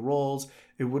taken the roles,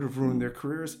 it would have ruined their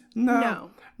careers.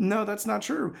 No, that's not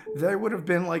true. They would have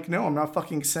been like, no, I'm not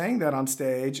fucking saying that on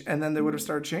stage. And then they would have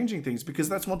started changing things. Because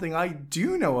that's one thing I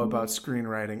do know about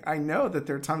screenwriting. I know that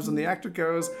there are times when the actor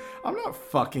goes, I'm not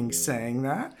fucking saying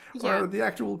that. Yeah. Or the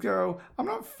actor will go, I'm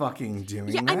not fucking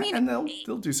doing that. I mean, and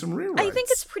they'll do some rewrites. I think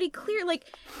it's pretty clear.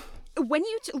 When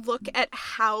you look at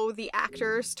how the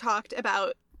actors talked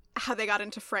about how they got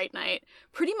into Fright Night,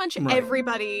 pretty much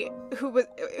everybody who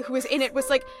was in it was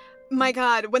like, my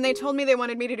God, when they told me they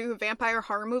wanted me to do a vampire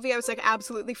horror movie, I was like,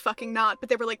 absolutely fucking not. But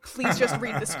they were like, please just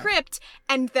read the script.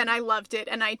 And then I loved it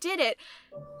and I did it.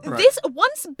 Right. This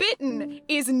Once Bitten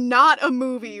is not a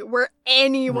movie where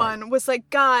anyone was like,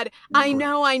 God, I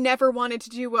know I never wanted to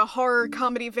do a horror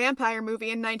comedy vampire movie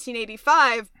in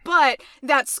 1985, but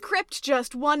that script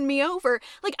just won me over.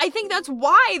 I think that's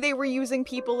why they were using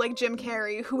people like Jim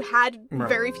Carrey, who had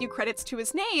very few credits to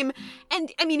his name.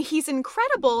 And I mean, he's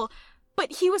incredible.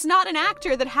 but he was not an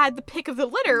actor that had the pick of the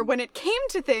litter when it came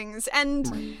to things.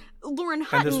 And Lauren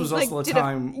Hutton, and this was also did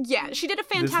she did a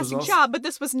fantastic job, but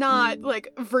this was not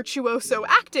virtuoso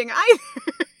acting either.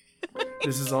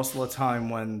 This is also a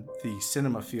time when the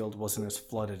cinema field wasn't as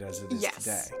flooded as it is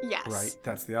today. Yes. Right?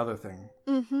 That's the other thing.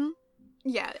 Mm-hmm.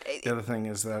 Yeah. The other thing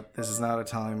is that this is not a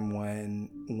time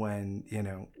when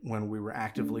we were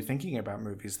actively thinking about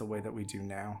movies the way that we do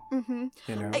now. Mm-hmm.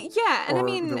 Yeah, and or I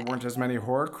mean, there weren't as many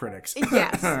horror critics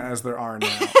yes. as there are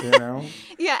now,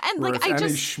 Yeah, and I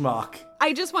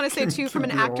just want to say too, from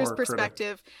an actor's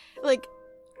perspective,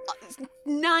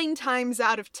 9 times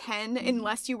out of 10,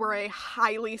 unless you were a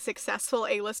highly successful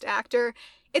A-list actor,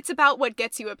 it's about what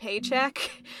gets you a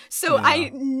paycheck. So yeah.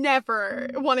 I never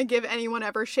want to give anyone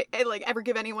ever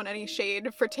give anyone any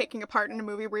shade for taking a part in a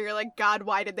movie where you're like, God,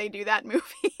 why did they do that movie?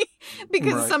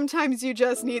 Because sometimes you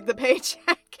just need the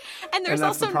paycheck. And there's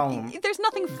that's also the problem. There's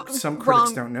nothing some wrong.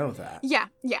 Critics don't know that. Yeah,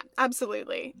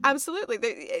 absolutely.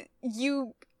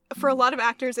 For a lot of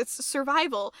actors, it's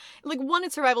survival. One,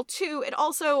 it's survival. 2, it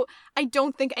also, I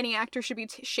don't think any actor should be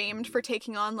shamed for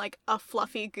taking on, a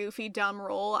fluffy, goofy, dumb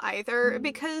role either,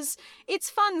 because it's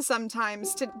fun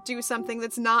sometimes to do something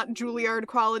that's not Juilliard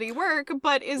quality work,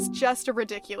 but is just a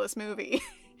ridiculous movie.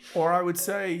 Or I would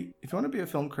say, if you want to be a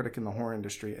film critic in the horror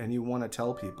industry and you want to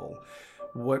tell people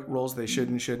what roles they should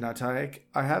and should not take,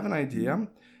 I have an idea.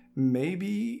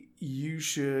 Maybe you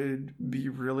should be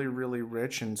really, really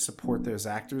rich and support those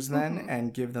actors then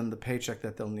and give them the paycheck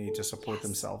that they'll need to support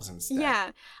themselves instead.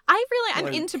 Yeah. I'm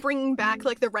into bringing back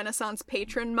the Renaissance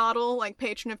patron model,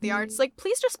 patron of the arts.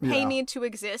 Please just pay me to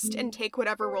exist and take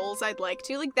whatever roles I'd like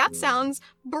to. That sounds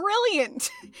brilliant.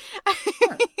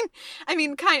 I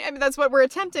mean, that's what we're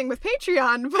attempting with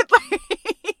Patreon, but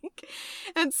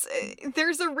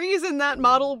there's a reason that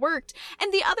model worked.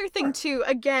 And the other thing too,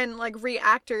 again,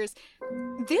 re-actors,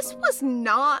 this was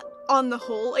not, on the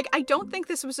whole, I don't think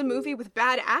this was a movie with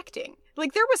bad acting.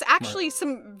 There was actually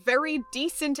some very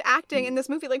decent acting in this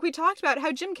movie. We talked about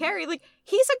how Jim Carrey,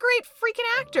 he's a great freaking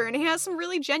actor and he has some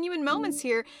really genuine moments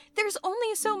here. There's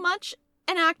only so much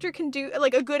an actor can do,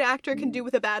 a good actor can do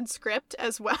with a bad script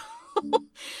as well.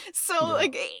 So,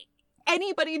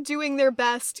 anybody doing their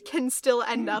best can still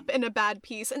end up in a bad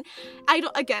piece. And I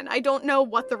don't know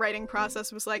what the writing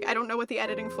process was like. I don't know what the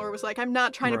editing floor was like. I'm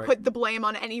not trying to put the blame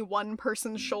on any one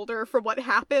person's shoulder for what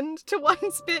happened to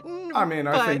Once Bitten. I mean,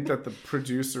 I think that the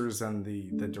producers and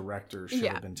the director should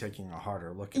have been taking a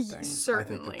harder look at things.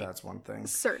 Certainly. I think that's one thing.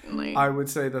 Certainly. I would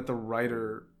say that the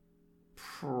writer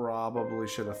probably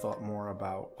should have thought more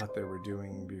about what they were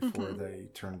doing before they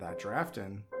turned that draft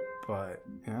in. But,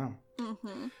 yeah.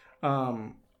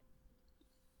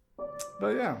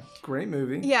 But yeah, great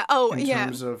movie. Yeah. In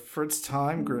terms of, for its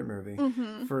time, great movie.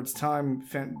 For its time,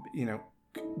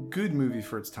 good movie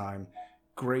for its time.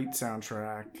 Great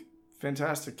soundtrack,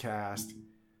 fantastic cast.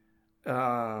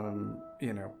 But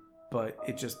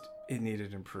it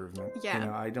needed improvement.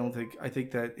 Yeah. I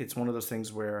think that it's one of those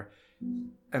things where,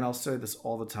 and I'll say this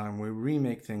all the time, we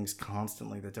remake things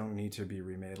constantly that don't need to be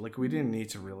remade. We didn't need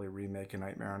to really remake A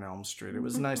Nightmare on Elm Street. It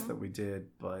was nice that we did,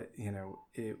 but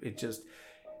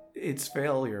its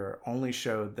failure only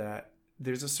showed that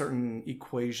there's a certain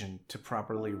equation to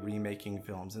properly remaking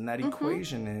films, and that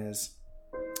equation is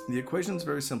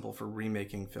very simple for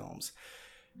remaking films.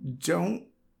 Don't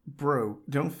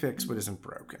fix what isn't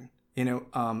broken.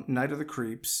 Night of the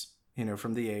Creeps,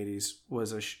 from the 80s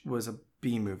was a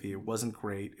B movie. It wasn't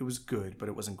great. It was good, but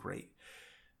it wasn't great.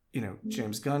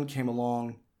 James Gunn came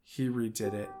along. He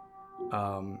redid it.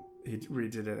 He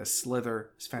redid it as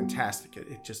Slither. It's fantastic.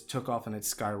 It just took off and it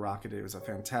skyrocketed. It was a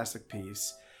fantastic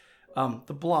piece.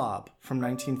 The Blob from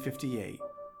 1958,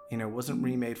 wasn't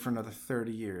remade for another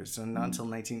 30 years, and not until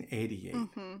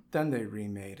 1988. Then they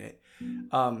remade it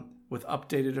with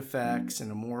updated effects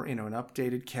and a more, an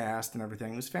updated cast and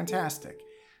everything. It was fantastic.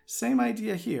 Same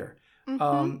idea here.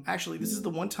 Actually, this is the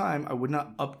one time I would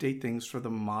not update things for the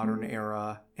modern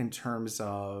era in terms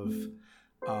of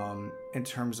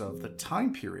the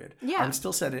time period. I would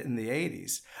still set it in the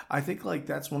 80s. I think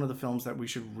that's one of the films that we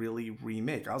should really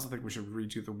remake. I also think we should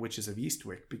redo The Witches of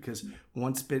Eastwick, because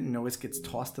Once Bitten always gets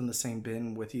tossed in the same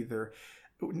bin with either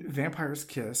Vampire's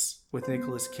Kiss with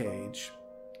Nicolas Cage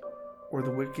or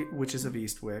The Witches of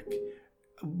Eastwick,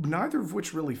 neither of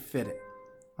which really fit it,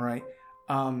 right?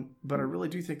 But I really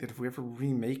do think that if we ever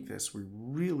remake this, we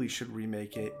really should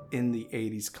remake it in the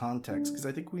 80s context, because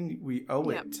I think we owe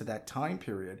it to that time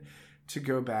period to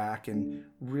go back and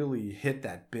really hit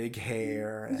that big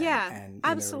hair and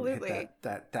absolutely hit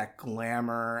that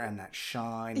glamour and that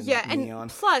shine and yeah that neon.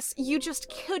 And plus you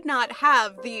just could not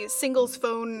have the singles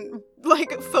phone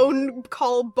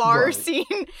call bar scene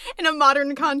in a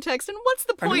modern context, and what's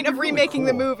the point of remaking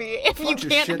the movie if you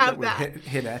can't have that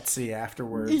hit Etsy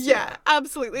afterwards. Yeah,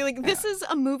 absolutely. Like, this is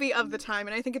a movie of the time,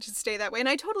 and I think it should stay that way. And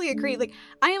I totally agree. Like,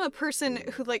 I am a person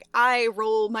who, like, I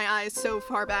roll my eyes so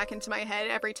far back into my head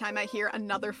every time I hear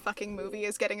another fucking movie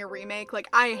is getting a remake. Like,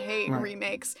 I hate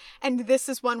remakes. And this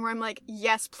is one where I'm like,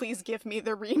 yes, please give me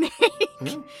the remake.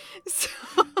 Yeah. So...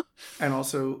 And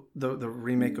also, the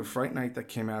remake of Fright Night that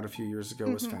came out a few years ago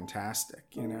was fantastic.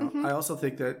 You know, I also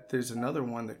think that there's another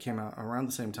one that came out around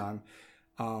the same time.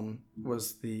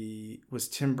 Was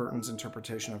Tim Burton's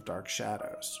interpretation of Dark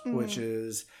Shadows, which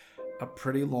is a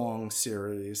pretty long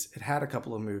series. It had a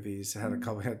couple of movies. It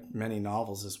had many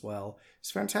novels as well.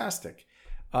 It's fantastic.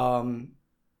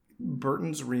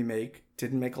 Burton's remake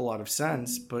didn't make a lot of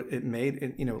sense, but it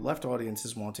left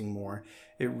audiences wanting more.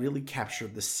 It really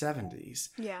captured the 70s.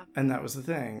 Yeah. And that was the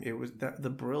thing. It was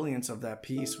the brilliance of that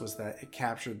piece was that it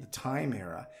captured the time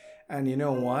era. And you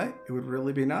know what? It would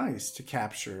really be nice to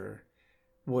capture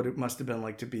what it must have been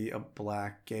like to be a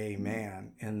black gay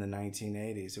man in the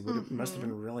 1980s. It must have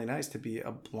been really nice to be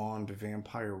a blonde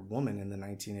vampire woman in the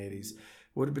 1980s. It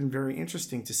would have been very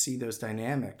interesting to see those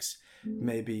dynamics,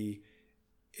 maybe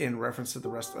in reference to the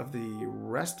rest of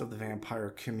the vampire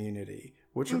community,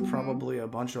 which are probably a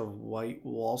bunch of white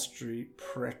Wall Street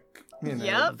prick,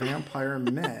 vampire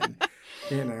men.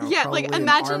 Probably imagine an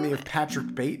army of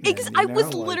Patrick Bateman. I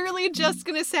was literally just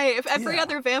gonna say, if every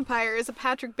other vampire is a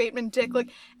Patrick Bateman dick, like,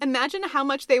 imagine how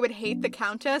much they would hate the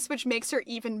Countess, which makes her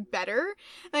even better.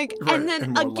 Like, and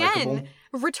then again, likable.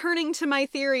 Returning to my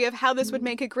theory of how this would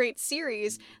make a great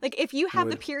series, like, if you have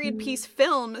the period piece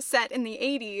film set in the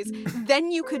 80s,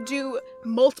 then you could do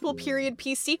multiple period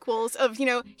piece sequels of,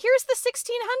 here's the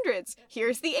 1600s,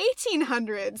 here's the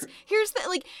 1800s, here's the,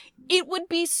 like, it would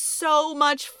be so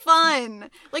much fun.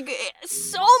 Like,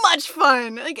 so much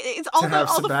fun. Like, it's all to have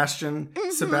Sebastian,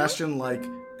 like,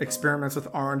 experiments with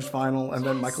orange vinyl, and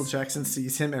then Michael Jackson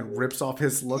sees him and rips off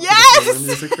his look for the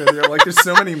music video. Like, there's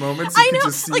so many moments you could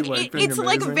just see, like being it's amazing.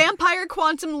 Like Vampire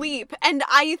Quantum Leap, and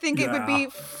I think it would be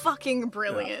fucking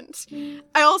brilliant.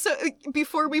 I also,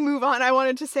 before we move on, I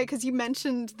wanted to say, because you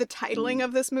mentioned the titling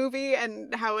of this movie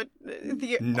and how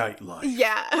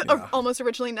Nightlife. Almost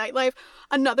originally Nightlife.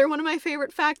 Another one of my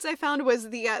favorite facts I found was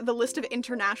the list of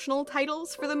international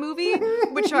titles for the movie,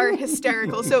 which are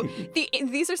hysterical. So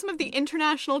these are some of the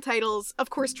international titles,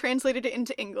 of course, translated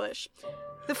into English.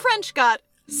 The French got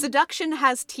Seduction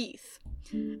Has Teeth.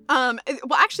 Well,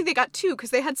 actually, they got two, because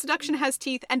they had Seduction Has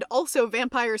Teeth and also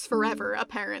Vampires Forever,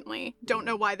 apparently. Don't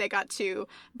know why they got two.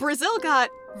 Brazil got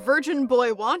Virgin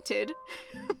Boy Wanted.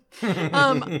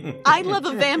 I Love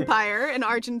a Vampire in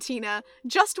Argentina.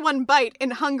 Just One Bite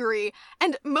in Hungary.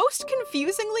 And most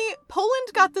confusingly, Poland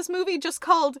got this movie just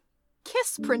called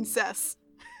Kiss Princess.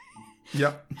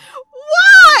 Yep.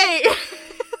 Why?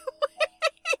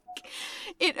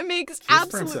 It makes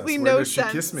absolutely no sense. Where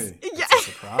does she kiss me? It's a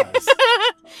surprise.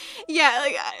 Yeah,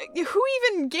 like, who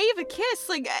even gave a kiss?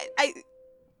 Like,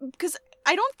 because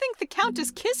I don't think the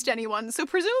Countess kissed anyone, so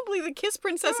presumably the Kiss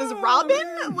Princess is Robin?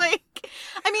 Man. Like,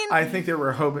 I mean... I think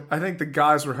the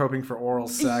guys were hoping for oral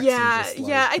sex.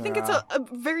 Yeah, I think it's a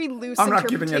very loose interpretation of Kiss. I'm not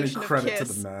giving any credit to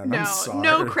the men. I'm sorry.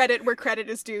 No credit where credit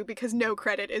is due, because no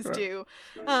credit is due.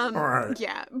 All right.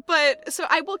 Yeah, but, so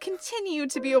I will continue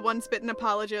to be a Once Bitten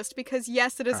apologist, because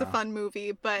yes, it is a fun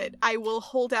movie, but I will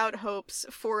hold out hopes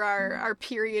for our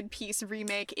period piece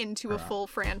remake into a full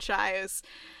franchise.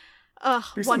 Be one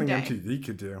something day. MTV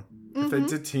could do. If they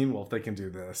did Teen Wolf, they can do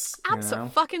this.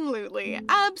 Absolutely.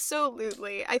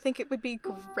 I think it would be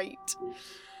great.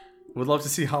 Would love to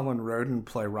see Holland Roden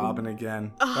play Robin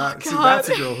again. God. See, that's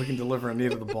a girl who can deliver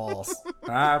Anita the balls.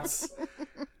 I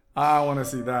want to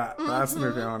see that. That's the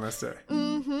movie I want to see.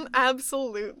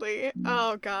 Absolutely.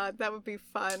 Oh God, that would be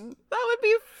fun.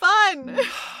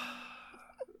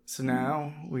 So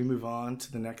now we move on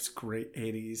to the next great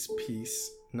 80s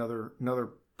piece. Another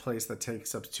place that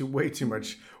takes up way too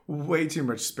much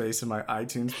space in my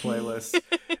iTunes playlist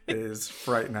is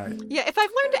Fright Night. Yeah, if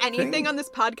I've learned anything on this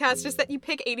podcast, is that you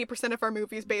pick 80% of our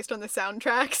movies based on the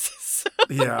soundtracks. So.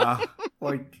 Yeah,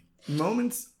 like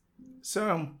moments.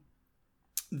 So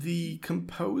the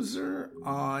composer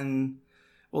on,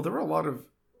 well, there were a lot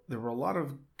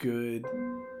of good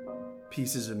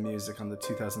pieces of music on the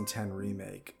 2010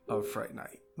 remake of Fright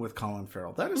Night with Colin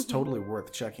Farrell. That is totally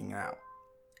worth checking out.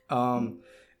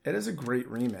 It is a great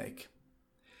remake.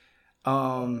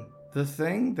 The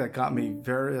thing that got me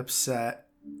very upset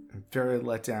and very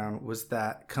let down was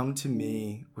that Come to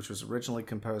Me, which was originally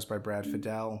composed by Brad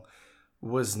Fiedel,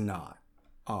 was not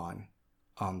on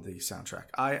the soundtrack.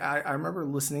 I remember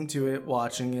listening to it,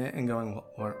 watching it, and going,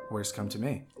 "Where's Come to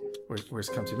Me? Where's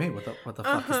Come to Me? What the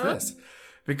fuck is this?"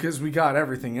 Because we got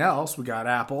everything else. We got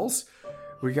apples.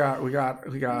 We got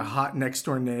a hot next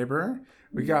door neighbor.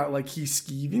 We got like he's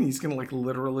skeeving. He's gonna like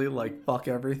literally like fuck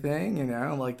everything. You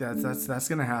know, like that's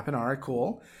gonna happen. All right,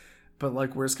 cool. But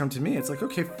like, Where's Come to Me? It's like,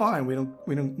 okay, fine. We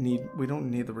don't need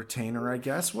the retainer, I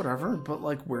guess. Whatever. But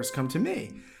like, Where's Come to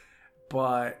Me?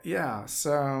 But yeah,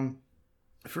 so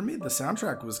for me, the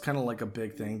soundtrack was kind of like a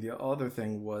big thing. The other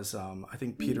thing was, I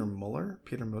think Peter Muller.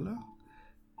 It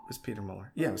was Peter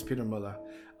Muller. Yeah, it was Peter Muller.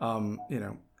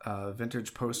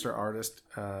 Vintage poster artist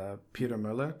Peter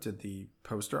Muller did the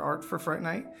poster art for Fright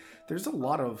Night. There's a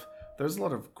lot of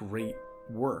great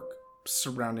work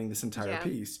surrounding this entire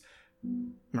piece,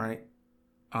 right?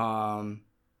 So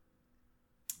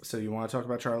you want to talk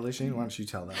about Charlie Sheen? Why don't you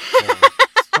tell that?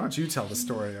 Why don't you tell the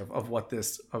story of what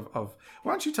this of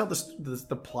why don't you tell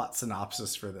the plot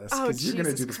synopsis for this? Because you're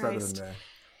gonna do this better than me.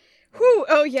 Whew,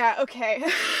 oh yeah, okay.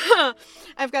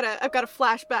 I've got a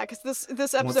flashback because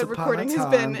this episode recording has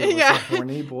been a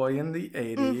horny boy in the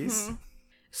 80s. Mm-hmm.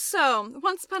 So,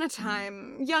 once upon a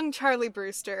time, young Charlie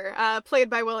Brewster, played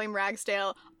by William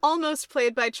Ragsdale, almost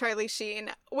played by Charlie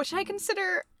Sheen, which I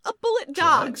consider a bullet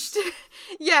dodged.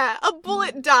 Yeah, a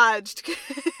bullet dodged.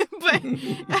 But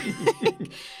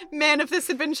man, if this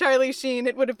had been Charlie Sheen,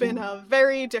 it would have been a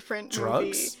very different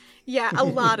movie. Yeah, a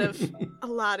lot of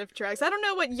drugs. I don't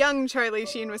know what young Charlie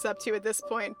Sheen was up to at this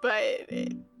point, but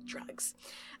drugs.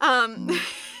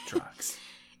 Drugs.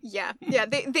 Yeah.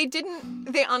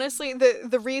 They honestly,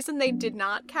 the reason they did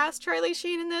not cast Charlie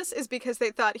Sheen in this is because they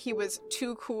thought he was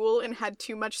too cool and had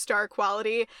too much star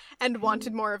quality and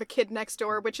wanted more of a kid next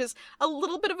door, which is a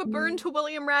little bit of a burn to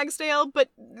William Ragsdale, but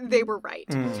they were right.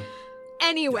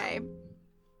 Anyway,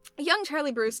 young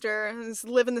Charlie Brewster is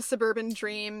living the suburban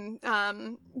dream,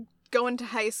 going to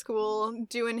high school,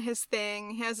 doing his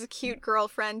thing. He has a cute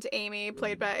girlfriend, Amy,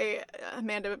 played by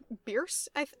Amanda Bierce.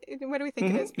 What do we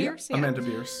think it is? Bierce? Yeah. Amanda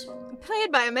Bierce.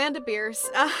 Played by Amanda Bierce.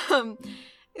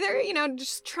 They're,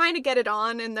 just trying to get it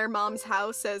on in their mom's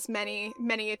house, as many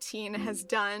a teen has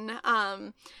done.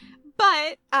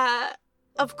 But,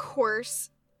 of course,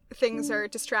 things are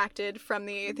distracted from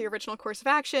the original course of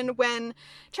action when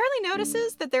Charlie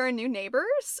notices that there are new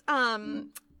neighbors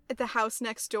at the house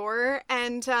next door,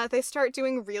 and they start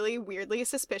doing really weirdly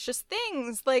suspicious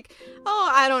things, like,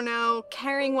 I don't know,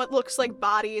 carrying what looks like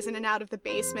bodies in and out of the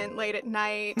basement late at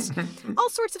night. All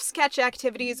sorts of sketch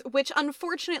activities, which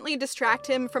unfortunately distract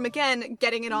him from, again,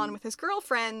 getting it on with his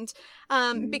girlfriend,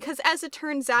 because as it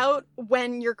turns out,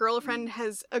 when your girlfriend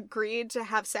has agreed to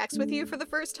have sex with you for the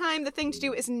first time, the thing to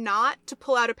do is not to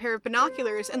pull out a pair of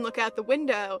binoculars and look out the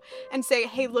window and say,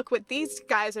 hey, look what these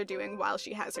guys are doing while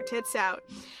she has her tits out.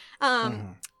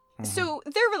 So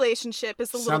their relationship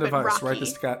is a little bit rocky.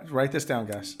 Write this down,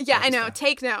 guys. Yeah, I know.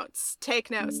 Take notes. So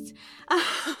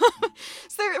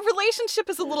their relationship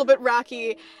is a little bit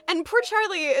rocky, and poor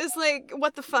Charlie is like,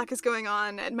 what the fuck is going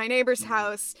on at my neighbor's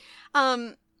house?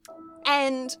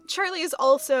 And Charlie is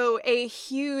also a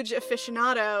huge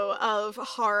aficionado of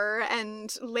horror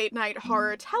and late-night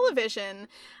horror television,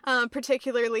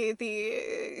 particularly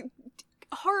the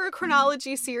horror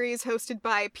chronology series hosted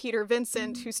by Peter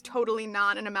Vincent, who's totally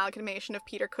not an amalgamation of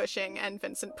Peter Cushing and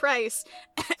Vincent Price.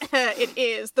 It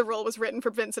is. The role was written for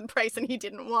Vincent Price and he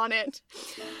didn't want it.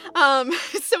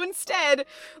 So instead,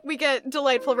 we get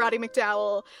delightful Roddy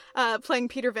McDowall playing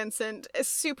Peter Vincent, a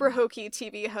super hokey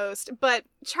TV host, but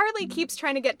Charlie keeps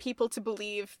trying to get people to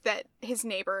believe that his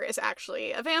neighbor is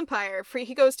actually a vampire.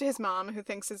 He goes to his mom, who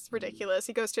thinks it's ridiculous.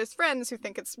 He goes to his friends, who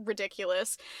think it's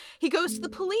ridiculous. He goes to the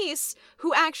police,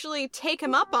 who actually take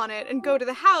him up on it and go to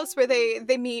the house where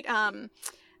they meet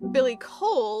Billy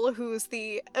Cole, who's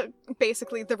the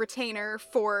basically the retainer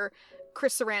for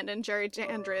Chris Sarandon, Jerry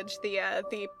Dandridge,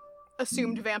 the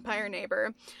assumed vampire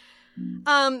neighbor.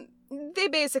 They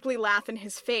basically laugh in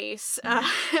his face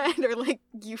and are like,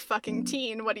 you fucking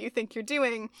teen, what do you think you're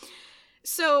doing?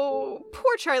 So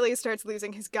poor Charlie starts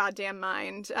losing his goddamn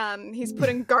mind. He's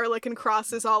putting garlic and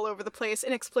crosses all over the place,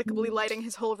 inexplicably lighting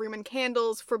his whole room in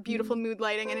candles for beautiful mood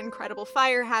lighting and incredible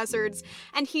fire hazards,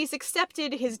 and he's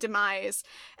accepted his demise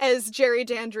as Jerry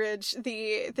Dandridge,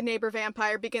 the neighbor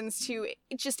vampire, begins to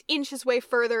just inch his way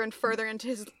further and further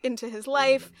into his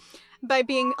life by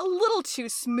being a little too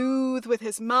smooth with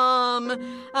his mom,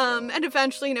 and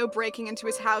eventually, breaking into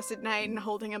his house at night and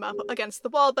holding him up against the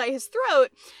wall by his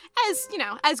throat,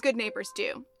 as good neighbors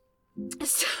do.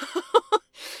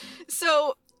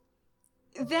 So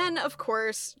then, of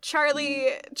course,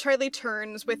 Charlie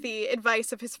turns with the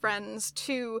advice of his friends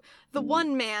to the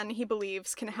one man he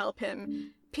believes can help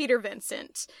him, Peter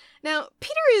Vincent. Now,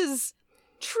 Peter is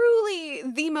truly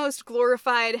the most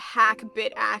glorified hack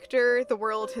bit actor the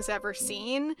world has ever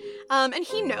seen, and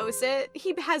he knows it.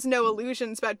 He has no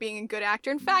illusions about being a good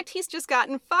actor. In fact, he's just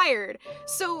gotten fired.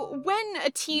 So when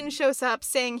a teen shows up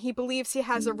saying he believes he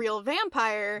has a real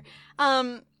vampire,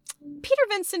 Peter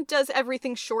Vincent does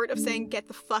everything short of saying, "Get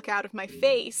the fuck out of my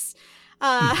face."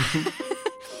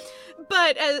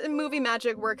 But as movie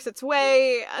magic works its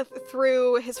way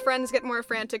through, his friends get more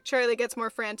frantic, Charlie gets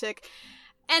more frantic,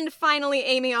 and finally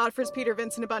Amy offers Peter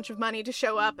Vincent a bunch of money to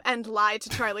show up and lie to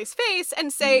Charlie's face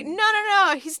and say,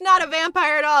 no, he's not a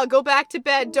vampire at all, go back to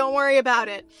bed, don't worry about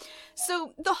it.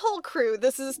 So the whole crew,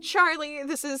 this is Charlie,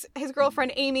 this is his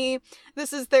girlfriend Amy,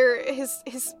 this is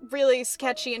his really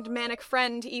sketchy and manic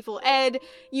friend Evil Ed.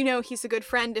 You know he's a good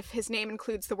friend if his name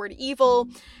includes the word evil.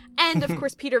 And of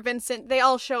course Peter Vincent. They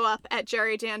all show up at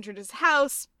Jerry Dandridge's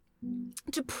house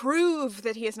to prove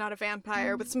that he is not a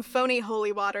vampire with some phony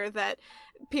holy water that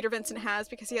Peter Vincent has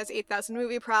because he has 8,000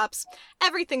 movie props.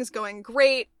 Everything's going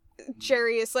great.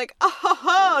 Jerry is like,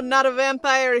 oh, not a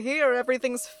vampire here,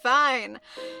 everything's fine.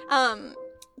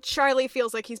 Charlie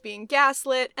feels like he's being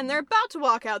gaslit, and they're about to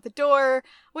walk out the door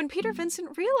when Peter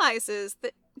Vincent realizes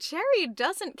that Jerry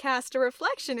doesn't cast a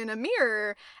reflection in a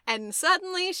mirror, and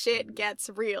suddenly shit gets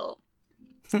real.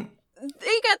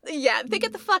 They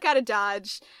get the fuck out of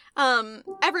Dodge.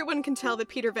 Everyone can tell that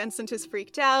Peter Vincent is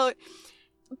freaked out.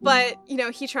 But,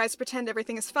 he tries to pretend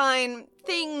everything is fine.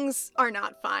 Things are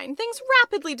not fine. Things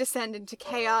rapidly descend into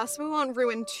chaos. We won't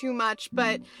ruin too much,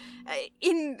 but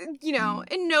in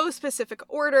no specific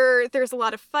order. There's a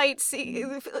lot of a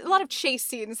lot of chase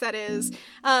scenes, that is.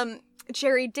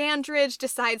 Jerry Dandridge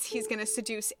decides he's going to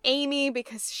seduce Amy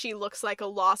because she looks like a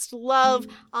lost love.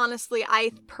 Honestly,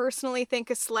 I personally think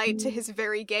a slight to his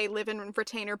very gay live-in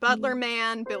retainer butler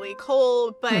man, Billy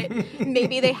Cole, but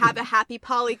maybe they have a happy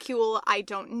polycule. I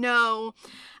don't know.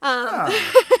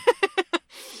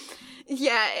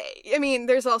 Yeah, I mean,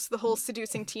 there's also the whole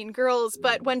seducing teen girls,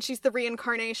 but when she's the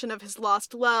reincarnation of his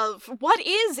lost love, what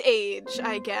is age,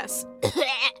 I guess?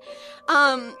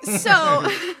 So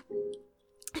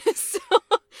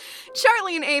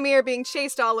Charlie and Amy are being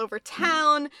chased all over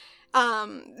town.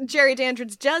 Jerry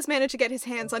Dandridge does manage to get his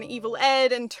hands on Evil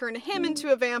Ed and turn him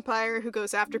into a vampire who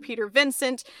goes after Peter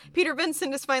Vincent. Peter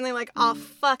Vincent is finally like, oh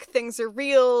fuck, things are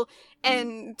real,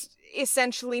 and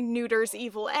essentially neuters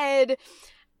Evil Ed,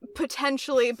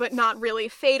 potentially, but not really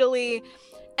fatally.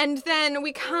 And then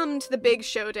we come to the big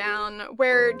showdown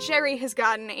where Jerry has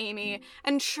gotten Amy,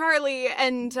 and Charlie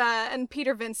and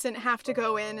Peter Vincent have to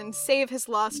go in and save his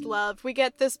lost love. We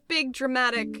get this big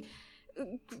dramatic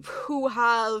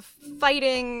hoo-ha,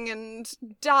 fighting and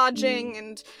dodging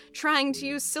and trying to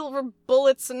use silver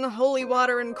bullets and holy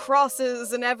water and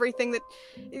crosses and everything that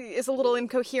is a little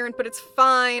incoherent, but it's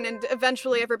fine, and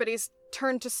eventually everybody's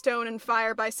turned to stone and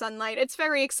fire by sunlight. It's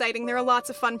very exciting. There are lots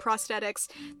of fun prosthetics.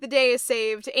 The day is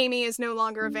saved. Amy is no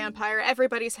longer a vampire.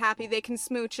 Everybody's happy. They can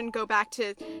smooch and go back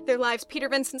to their lives. Peter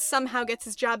Vincent somehow gets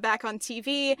his job back on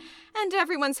TV, and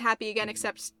everyone's happy again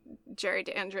except Jerry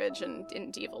Dandridge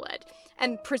and Evil Ed.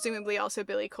 And presumably also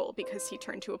Billy Cole because he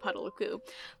turned to a puddle of goo.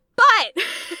 But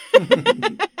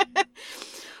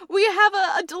we have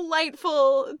a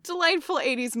delightful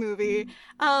 80s movie.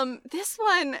 This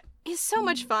one is so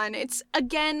much fun. It's,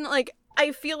 again, like,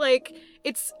 I feel like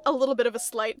it's a little bit of a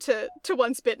slight to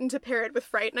Once Bitten to pair it with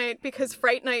Fright Night, because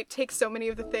Fright Night takes so many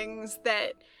of the things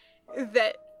that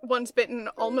Once Bitten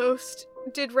almost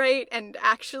did right and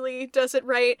actually does it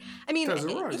right. I mean,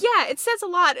 yeah, it says a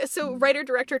lot. So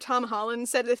writer-director Tom Holland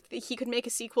said if he could make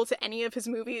a sequel to any of his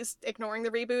movies, ignoring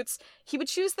the reboots, he would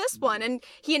choose this one. And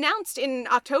he announced in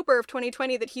October of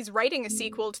 2020 that he's writing a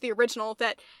sequel to the original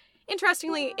that,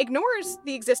 interestingly, ignores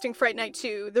the existing Fright Night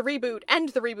 2, the reboot, and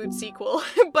the reboot sequel.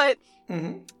 But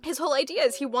his whole idea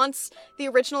is he wants the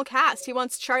original cast. He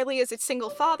wants Charlie as a single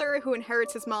father who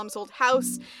inherits his mom's old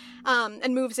house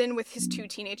and moves in with his 2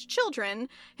 teenage children.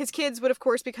 His kids would, of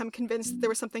course, become convinced that there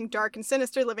was something dark and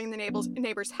sinister living in the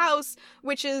neighbor's house,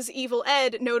 which is Evil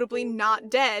Ed, notably not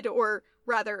dead, or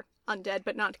rather undead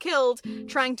but not killed,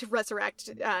 trying to resurrect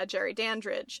Jerry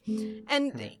Dandridge.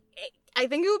 And I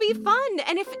think it would be fun.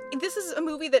 And if this is a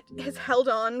movie that has held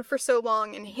on for so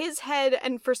long in his head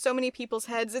and for so many people's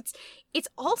heads, it's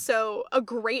also a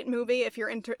great movie if you're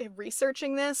into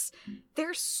researching this.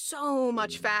 There's so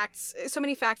many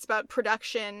facts about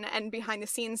production and behind the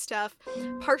scenes stuff,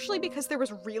 partially because there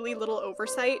was really little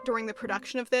oversight during the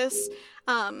production of this.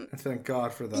 Thank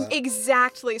God for that.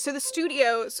 Exactly. So the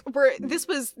studios this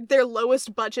was their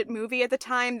lowest budget movie at the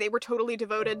time. They were totally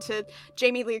devoted to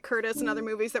Jamie Lee Curtis and other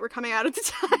movies that were coming out at the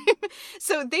time.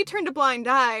 So they turned a blind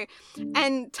eye,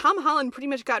 and Tom Holland pretty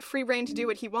much got free reign to do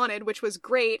what he wanted, which was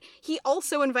great. He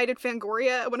also invited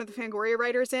Fangoria, one of the Fangoria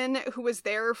writers in, who was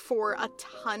there for a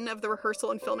ton of the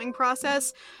rehearsal and filming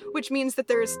process, which means that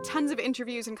there's tons of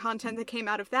interviews and content that came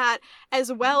out of that,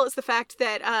 as well as the fact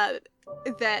that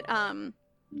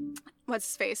what's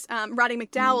his face? Roddy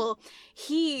McDowell,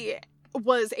 he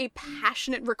was a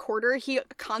passionate recorder. He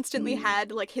constantly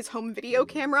had like his home video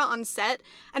camera on set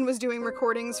and was doing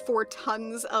recordings for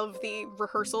tons of the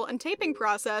rehearsal and taping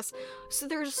process. So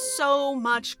there's so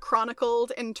much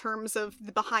chronicled in terms of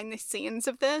the behind the scenes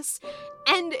of this.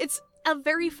 And it's a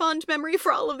very fond memory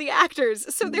for all of the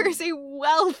actors. So there is a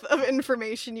wealth of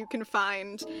information you can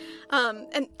find.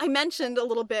 And I mentioned a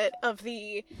little bit of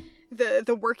the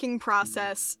working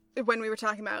process when we were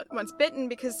talking about Once Bitten,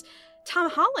 because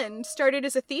Tom Holland started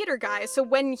as a theater guy. So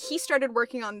when he started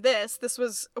working on this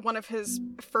was one of his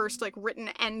first like written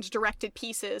and directed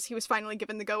pieces. He was finally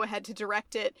given the go-ahead to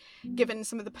direct it, given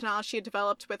some of the panache he had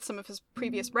developed with some of his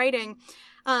previous writing.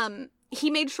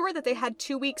 He made sure that they had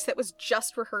 2 weeks that was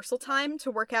just rehearsal time to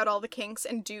work out all the kinks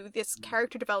and do this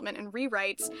character development and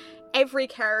rewrites. Every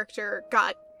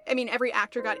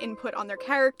actor got input on their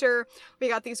character. We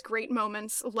got these great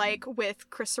moments like with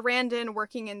Chris Sarandon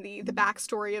working in the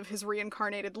backstory of his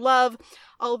reincarnated love,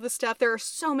 all of this stuff. There are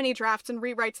so many drafts and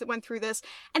rewrites that went through this.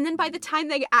 And then by the time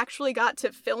they actually got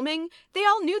to filming, they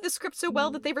all knew the script so well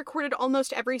that they recorded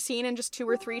almost every scene in just 2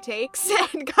 or 3 takes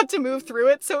and got to move through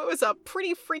it. So it was a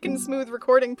pretty freaking smooth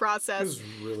recording process. It was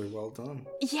really well done.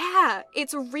 Yeah,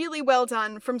 it's really well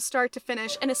done from start to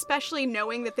finish, and especially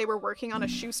knowing that they were working on a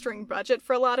shoestring budget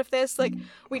for a lot of this. Like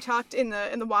we talked in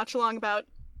the watch along about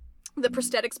the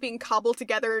prosthetics being cobbled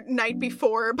together night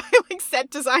before by like set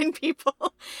design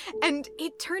people, and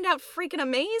it turned out freaking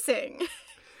amazing.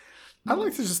 I'd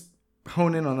like to just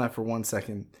hone in on that for 1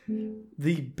 second.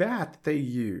 The bat that they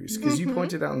use, because you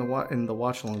pointed out in the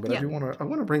watch along, but I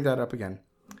want to bring that up again.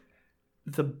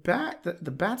 The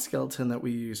bat skeleton that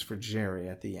we use for Jerry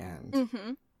at the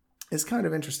end is kind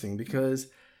of interesting, because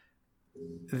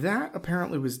that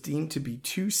apparently was deemed to be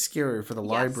too scary for the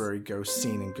library ghost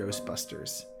scene in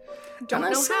Ghostbusters. Don't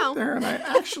and know I sat how. there and I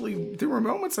actually, there were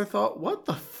moments I thought, what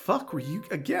the fuck were you,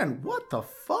 again, what the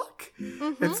fuck?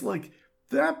 It's like,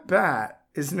 that bat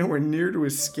is nowhere near to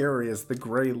as scary as the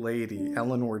gray lady,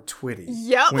 Eleanor Twitty.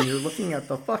 Yep. When you're looking at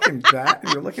the fucking bat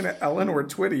and you're looking at Eleanor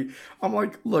Twitty, I'm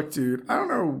like, look, dude, I don't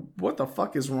know what the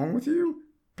fuck is wrong with you,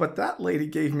 but that lady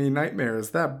gave me nightmares.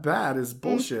 That bat is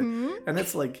bullshit. And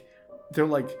it's like, they're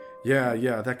like,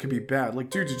 yeah, that could be bad. Like,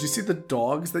 dude, did you see the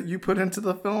dogs that you put into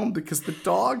the film? Because the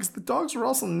dogs were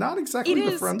also not exactly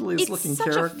the friendliest looking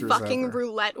characters. It's such a fucking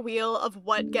roulette wheel of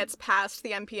what gets past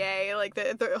the MPA, like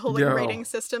the whole rating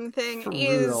system thing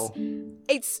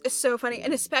it's so funny.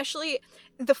 And especially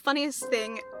the funniest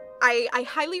thing, I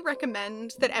highly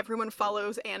recommend that everyone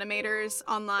follows animators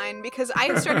online, because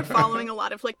I started following a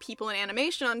lot of like people in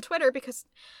animation on Twitter, because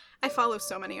I follow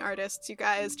so many artists, you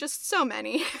guys, just so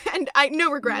many. And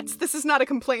no regrets. This is not a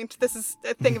complaint. This is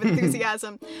a thing of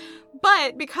enthusiasm.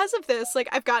 But because of this, like,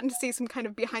 I've gotten to see some kind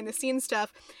of behind the scenes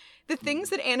stuff. The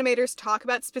things that animators talk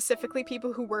about, specifically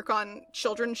people who work on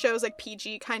children's shows, like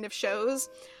PG kind of shows,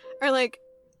 are like,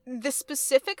 the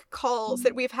specific calls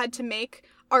that we've had to make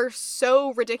are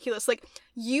so ridiculous. Like,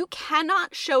 you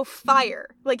cannot show fire.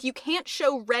 Like, you can't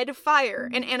show red fire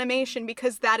in animation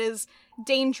because that is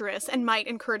dangerous and might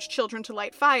encourage children to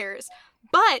light fires.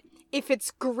 But if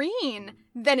it's green,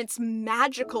 then it's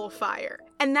magical fire.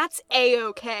 And that's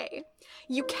A-okay.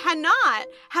 You cannot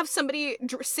have somebody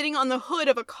sitting on the hood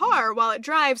of a car while it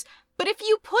drives, but if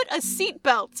you put a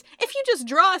seatbelt, if you just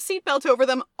draw a seatbelt over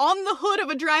them on the hood of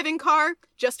a driving car,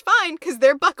 just fine, because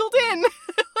they're buckled in.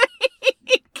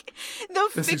 Like,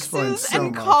 the fixes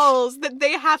and calls that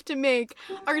they have to make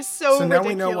are so ridiculous. So now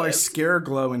we know why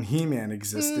Scareglow and He-Man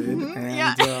existed,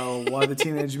 and why the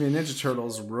Teenage Mutant Ninja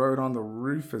Turtles rode on the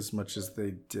roof as much as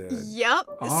they did. Yep.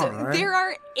 There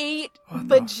are 8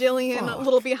 bajillion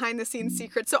little behind-the-scenes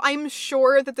secrets. So I'm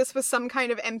sure that this was some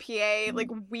kind of MPA, like,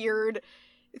 weird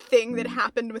thing that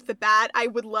happened with the bat. I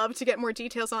would love to get more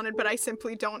details on it, but I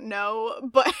simply don't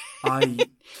know. But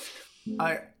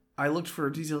I looked for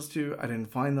details too. I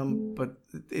didn't find them, but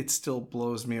it still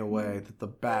blows me away that the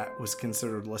bat was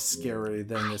considered less scary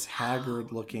than this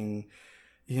haggard-looking,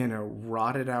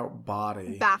 rotted out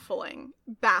body. Baffling.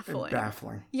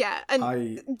 Yeah, and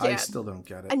I still don't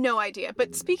get it. No idea.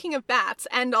 But speaking of bats,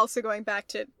 and also going back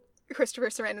to Christopher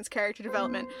Sarandon's character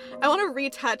development, I want to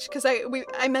retouch, because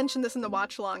I mentioned this in the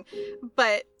watch along,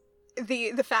 but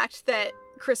the fact that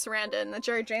Chris Sarandon, that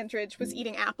Jerry Dandridge, was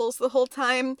eating apples the whole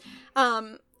time.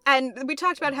 And we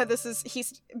talked about how this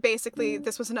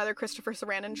was another Christopher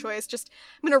Sarandon choice.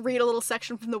 I'm going to read a little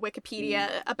section from the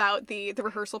Wikipedia about the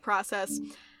rehearsal process.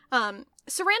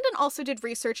 Sarandon also did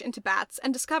research into bats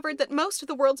and discovered that most of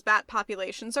the world's bat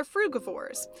populations are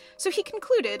frugivores. So he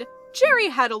concluded Jerry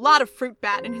had a lot of fruit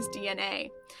bat in his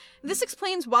DNA. This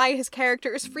explains why his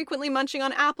character is frequently munching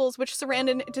on apples, which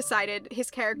Sarandon decided his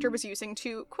character was using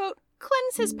to, quote,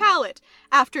 cleanse his palate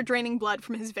after draining blood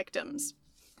from his victims.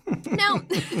 Now,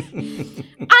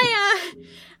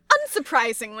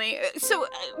 unsurprisingly, so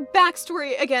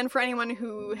backstory again for anyone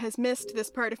who has missed this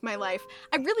part of my life,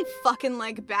 I really fucking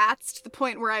like bats to the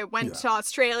point where I went to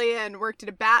Australia and worked at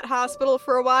a bat hospital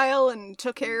for a while and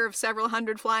took care of several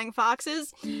hundred flying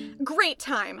foxes. Great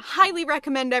time. Highly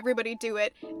recommend everybody do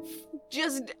it.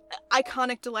 Just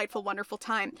iconic, delightful, wonderful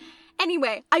time.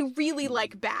 Anyway, I really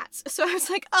like bats, so I was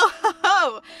like,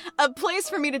 a place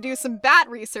for me to do some bat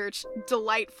research.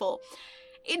 Delightful.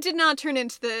 It did not turn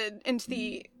into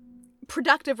the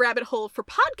productive rabbit hole for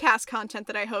podcast content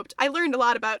that I hoped. I learned a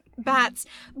lot about bats,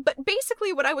 but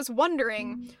basically what I was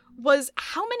wondering was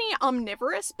how many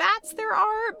omnivorous bats there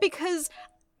are, because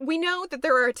we know that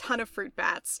there are a ton of fruit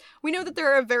bats. We know that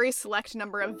there are a very select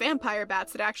number of vampire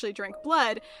bats that actually drink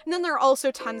blood, and then there are also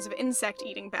tons of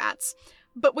insect-eating bats.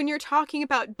 But when you're talking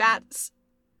about bats,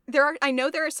 I know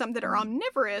there are some that are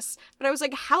omnivorous, but I was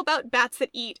like, how about bats that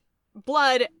eat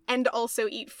blood and also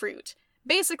eat fruit?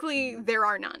 Basically, there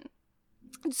are none.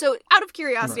 So, out of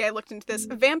curiosity, I looked into this.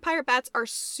 Vampire bats are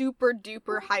super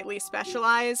duper highly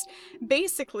specialized.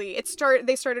 Basically,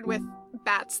 they started with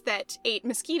bats that ate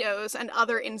mosquitoes and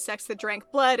other insects that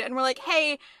drank blood, and were like,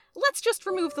 hey, let's just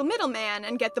remove the middleman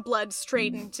and get the blood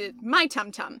straight into my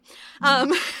tum-tum.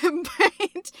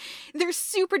 But they're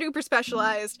super duper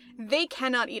specialized. They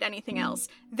cannot eat anything else.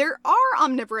 There are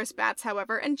omnivorous bats,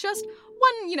 however, and just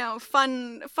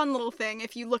one, fun little thing.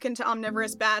 If you look into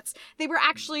omnivorous bats, they were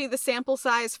actually the sample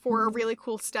size for a really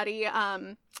cool study.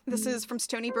 This is from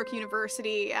Stony Brook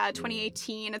University,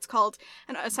 2018. It's called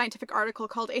a scientific article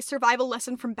called "A Survival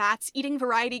Lesson from Bats: Eating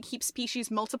Variety Keeps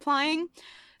Species Multiplying."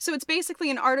 So it's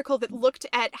basically an article that looked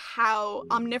at how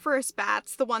omnivorous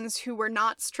bats, the ones who were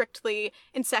not strictly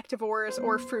insectivores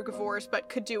or frugivores, but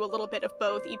could do a little bit of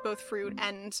both, eat both fruit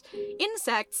and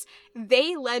insects,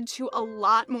 they led to a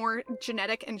lot more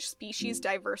genetic and species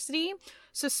diversity.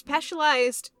 So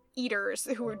specialized eaters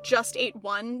who just ate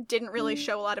one didn't really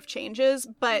show a lot of changes,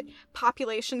 but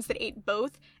populations that ate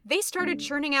both, they started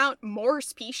churning out more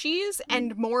species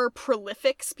and more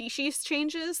prolific species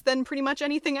changes than pretty much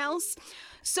anything else.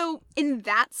 So in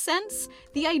that sense,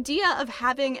 the idea of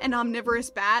having an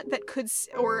omnivorous bat that could,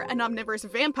 or an omnivorous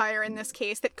vampire in this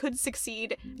case, that could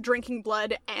succeed drinking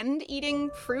blood and eating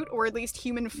fruit, or at least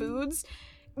human foods,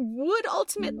 would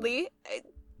ultimately,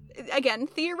 again,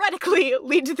 theoretically,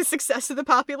 lead to the success of the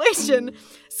population.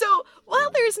 So, while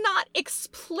there's not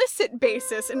explicit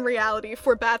basis in reality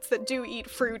for bats that do eat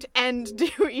fruit and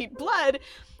do eat blood,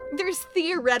 there's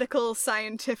theoretical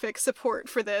scientific support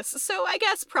for this. So I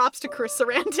guess props to Chris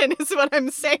Sarandon is what I'm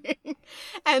saying.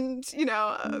 And,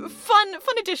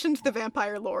 fun addition to the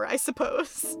vampire lore, I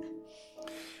suppose.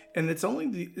 And it's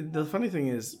only the funny thing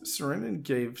is, Sarandon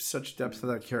gave such depth to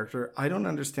that character. I don't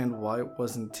understand why it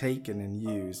wasn't taken and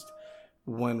used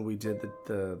when we did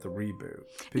the reboot.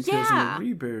 Because in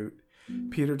the reboot,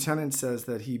 Peter Tennant says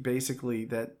that he basically,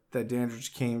 that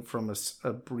Dandridge came from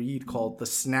a breed called the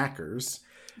Snackers.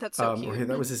 That's so cute.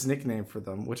 That was his nickname for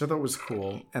them, which I thought was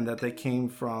cool. And that they came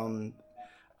from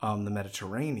the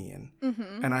Mediterranean.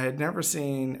 Mm-hmm. And I had never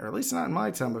seen, or at least not in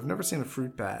my time, I've never seen a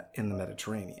fruit bat in the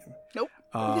Mediterranean. Nope.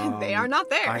 They are not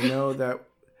there. I know that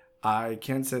I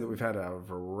can say that we've had a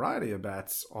variety of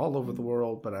bats all over the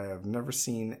world, but I have never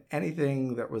seen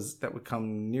anything that would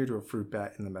come near to a fruit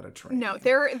bat in the Mediterranean. No,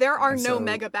 there are no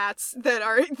mega bats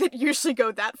that usually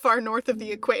go that far north of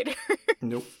the equator.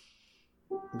 Nope.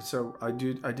 So I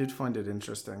did find it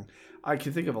interesting. I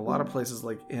can think of a lot of places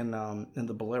like in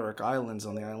the Balearic Islands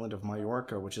on the island of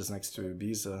Mallorca, which is next to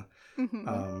Ibiza.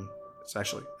 Mm-hmm. It's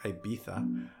actually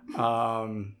Ibiza.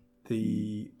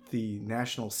 The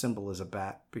national symbol is a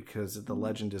bat because the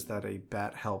legend is that a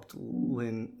bat helped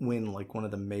win like one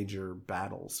of the major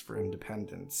battles for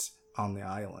independence on the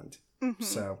island.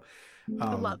 So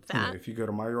I love that. If you go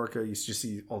to Mallorca, you just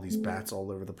see all these bats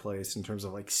all over the place in terms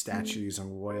of like statues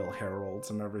and royal heralds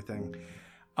and everything.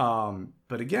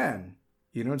 But again,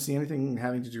 you don't see anything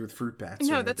having to do with fruit bats.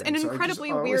 No, that's an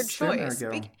incredibly weird choice.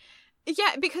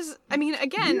 Yeah, because, I mean,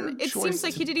 again, it seems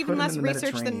like he did even less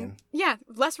research than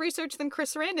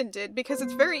Chris Sarandon did, because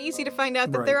it's very easy to find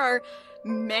out that there are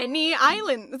many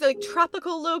islands, like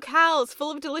tropical locales full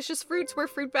of delicious fruits where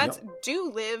fruit bats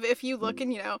do live. If you look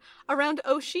in, around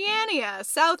Oceania,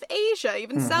 South Asia,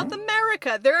 even South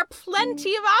America, there are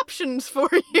plenty of options for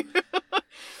you.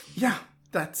 Yeah,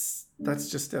 that's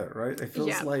just it, right? It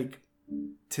feels like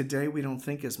today we don't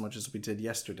think as much as we did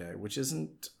yesterday, which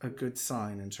isn't a good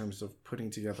sign in terms of putting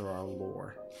together our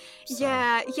lore. So,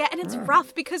 yeah, and it's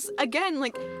rough because, again,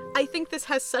 like, I think this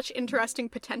has such interesting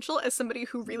potential as somebody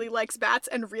who really likes bats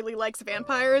and really likes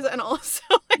vampires, and also,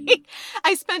 like,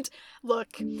 I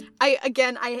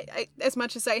as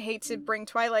much as I hate to bring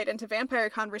Twilight into vampire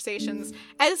conversations,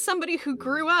 as somebody who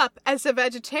grew up as a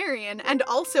vegetarian and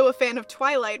also a fan of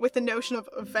Twilight with the notion of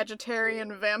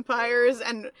vegetarian vampires,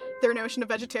 and their notion of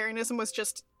vegetarianism was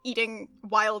just eating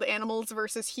wild animals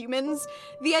versus humans,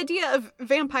 the idea of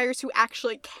vampires who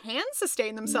actually can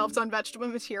sustain themselves on vegetable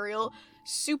material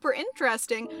super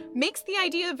interesting, makes the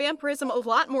idea of vampirism a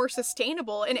lot more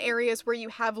sustainable in areas where you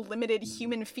have limited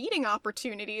human feeding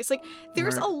opportunities. Like,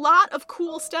 there's a lot of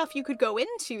cool stuff you could go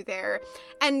into there.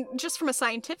 And just from a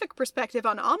scientific perspective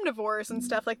on omnivores and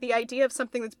stuff, like the idea of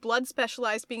something that's blood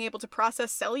specialized being able to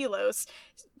process cellulose,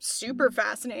 super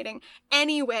fascinating.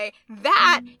 Anyway,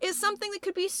 that is something that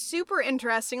could be super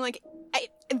interesting. Like,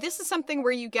 this is something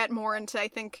where you get more into, I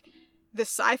think, the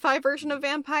sci-fi version of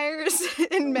vampires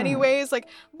in many ways, like,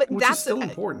 but which that's is still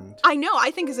important. I know,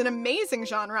 I think is an amazing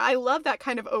genre. I love that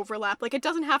kind of overlap. Like, it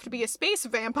doesn't have to be a space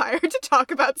vampire to talk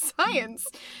about science,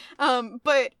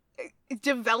 but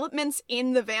developments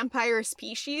in the vampire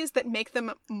species that make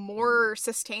them more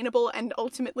sustainable and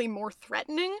ultimately more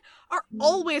threatening are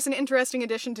always an interesting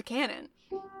addition to canon.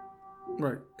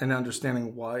 Right, and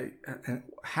understanding why, and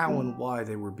how and why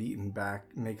they were beaten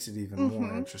back makes it even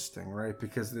more interesting, right?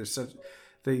 Because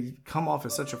they come off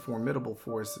as such a formidable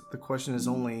force. The question is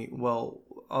only, well,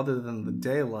 other than the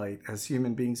daylight, as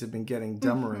human beings have been getting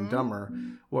dumber and dumber,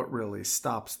 what really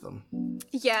stops them?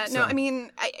 Yeah, no, I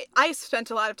mean, I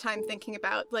spent a lot of time thinking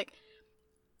about, like,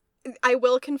 I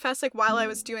will confess, like, while I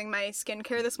was doing my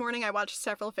skincare this morning, I watched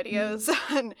several videos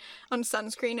on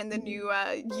sunscreen and the new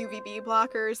UVB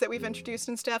blockers that we've introduced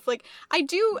and stuff. Like, I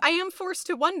am forced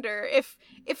to wonder if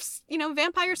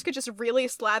vampires could just really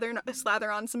slather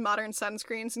on some modern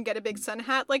sunscreens and get a big sun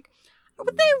hat. Like,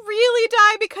 would they really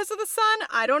die because of the sun?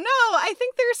 I don't know. I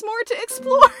think there's more to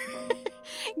explore.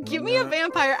 Give me a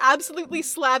vampire absolutely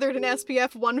slathered in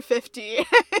SPF 150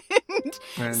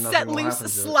 and set loose,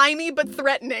 slimy but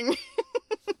threatening.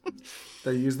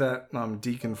 They use that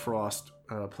Deacon Frost,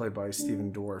 played by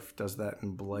Stephen Dorff, does that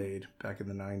in Blade back in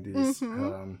the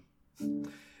 90s.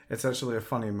 It's actually a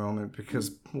funny moment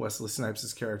because Wesley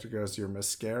Snipes' character goes, "Your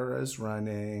mascara's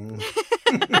running."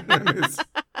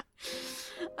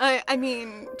 I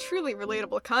mean, truly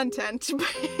relatable content.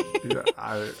 Yeah,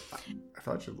 I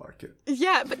thought you'd like it.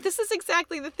 Yeah, but this is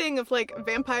exactly the thing of, like,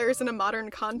 vampires in a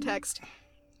modern context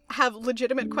have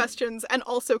legitimate questions and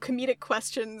also comedic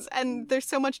questions, and there's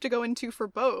so much to go into for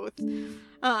both. These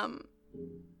are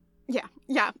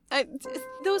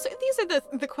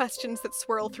the questions that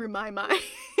swirl through my mind.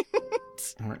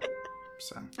 All right.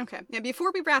 So. Okay. Now,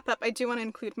 before we wrap up, I do want to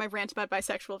include my rant about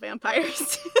bisexual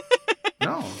vampires.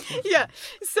 No. Yeah.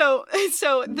 So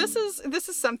this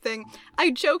is something I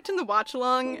joked in the watch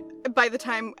along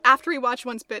after we watched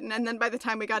Once Bitten, and then by the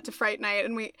time we got to Fright Night,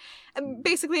 and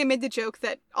I made the joke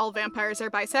that all vampires are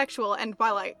bisexual, and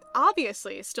while I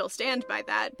obviously still stand by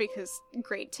that because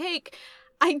great take,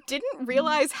 I didn't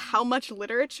realize how much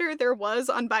literature there was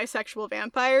on bisexual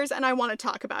vampires, and I want to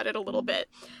talk about it a little bit.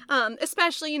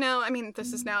 Especially,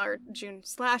 this is now our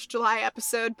June/July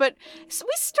episode, but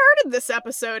we started this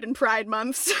episode in Pride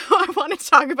Month, so I want to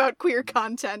talk about queer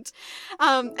content.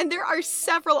 And there are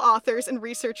several authors and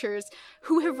researchers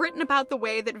who have written about the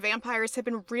way that vampires have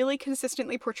been really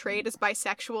consistently portrayed as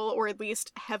bisexual, or at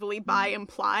least heavily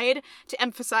bi-implied, to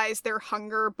emphasize their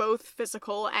hunger, both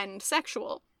physical and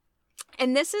sexual.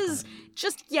 And this is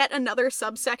just yet another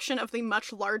subsection of the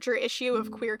much larger issue of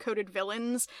queer-coded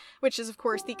villains, which is, of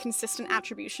course, the consistent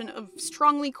attribution of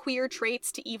strongly queer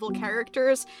traits to evil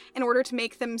characters in order to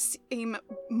make them seem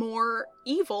more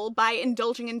evil by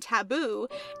indulging in taboo,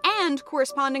 and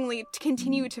correspondingly to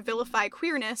continue to vilify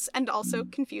queerness and also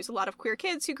confuse a lot of queer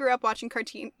kids who grew up watching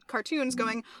cartoons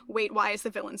going, wait, why is the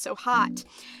villain so hot?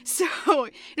 So,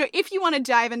 if you want to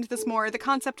dive into this more, the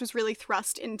concept was really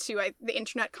thrust into the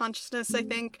internet consciousness, I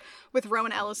think, with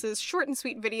Rowan Ellis's short and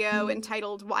sweet video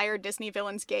entitled Why Are Disney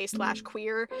Villains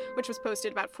Gay/Queer, which was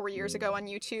posted about 4 years ago on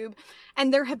YouTube.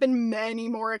 And there have been many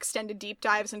more extended deep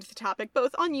dives into the topic,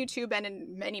 both on YouTube and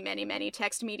in many, many, many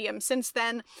text mediums since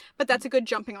then, but that's a good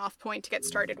jumping off point to get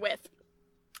started with.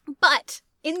 But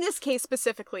in this case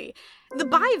specifically, the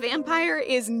bi-vampire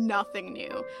is nothing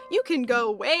new. You can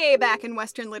go way back in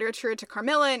Western literature to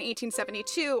Carmilla in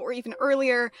 1872, or even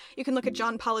earlier. You can look at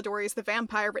John Polidori's The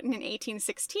Vampire, written in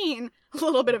 1816. A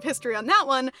little bit of history on that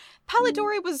one.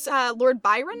 Polidori was Lord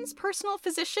Byron's personal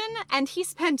physician, and he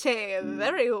spent a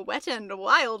very wet and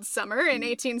wild summer in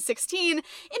 1816 in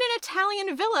an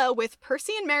Italian villa with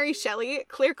Percy and Mary Shelley,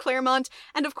 Claire Clairmont,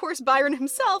 and of course Byron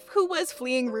himself, who was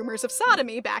fleeing rumors of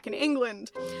sodomy back in England.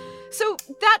 So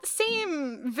that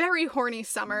same very horny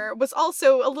summer was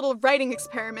also a little writing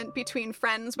experiment between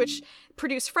friends, which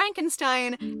produced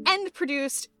Frankenstein and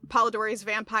produced Polidori's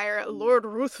vampire, Lord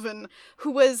Ruthven,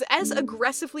 who was as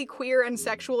aggressively queer and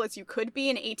sexual as you could be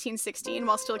in 1816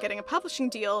 while still getting a publishing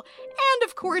deal, and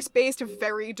of course based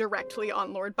very directly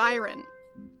on Lord Byron.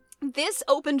 This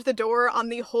opened the door on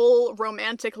the whole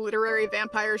romantic literary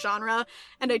vampire genre,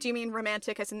 and I do mean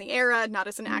romantic as in the era, not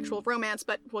as an actual romance,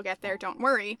 but we'll get there, don't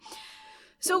worry.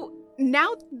 So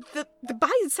now the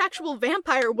bisexual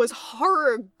vampire was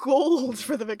horror gold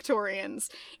for the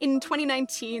Victorians. In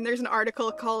 2019, there's an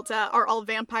article called Are All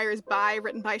Vampires Bi?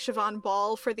 Written by Siobhan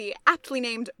Ball for the aptly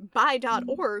named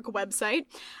bi.org website,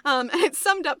 and it's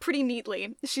summed up pretty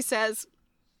neatly. She says,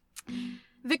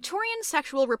 Victorian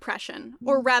sexual repression,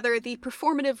 or rather the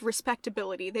performative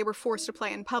respectability they were forced to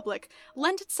play in public,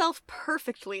 lent itself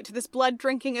perfectly to this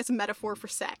blood-drinking as a metaphor for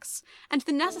sex, and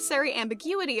the necessary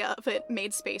ambiguity of it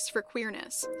made space for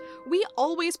queerness. We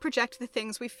always project the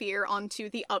things we fear onto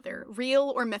the other,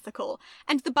 real or mythical,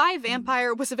 and the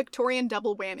bi-vampire was a Victorian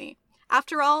double whammy.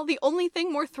 After all, the only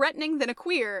thing more threatening than a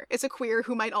queer is a queer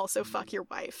who might also fuck your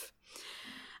wife.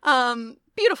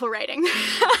 Beautiful writing.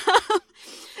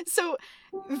 So,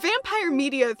 vampire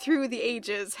media through the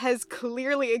ages has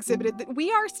clearly exhibited that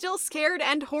we are still scared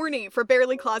and horny for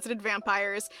barely closeted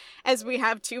vampires, as we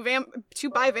have two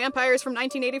bi-vampires from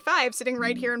 1985 sitting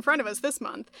right here in front of us this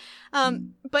month.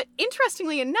 But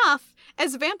interestingly enough,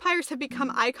 as vampires have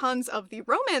become icons of the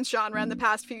romance genre in the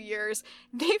past few years,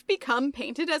 they've become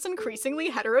painted as increasingly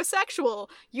heterosexual.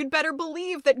 You'd better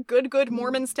believe that good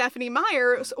Mormon Stephanie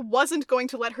Meyer wasn't going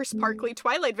to let her sparkly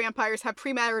Twilight vampires have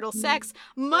premarital sex,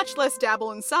 much less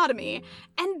dabble in sodomy.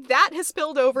 And that has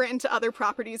spilled over into other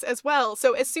properties as well.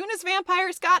 So as soon as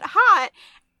vampires got hot,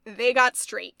 they got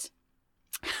straight.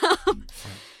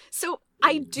 So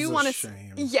I do want to,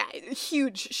 yeah,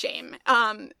 huge shame,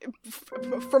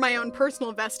 for my own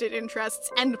personal vested interests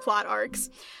and plot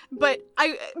arcs. But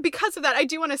because of that, I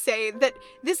do want to say that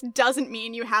this doesn't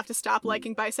mean you have to stop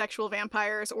liking bisexual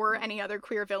vampires or any other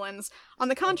queer villains. On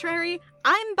the contrary,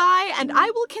 I'm bi, and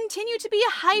I will continue to be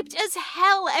hyped as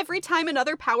hell every time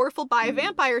another powerful bi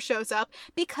vampire shows up,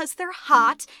 because they're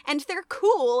hot and they're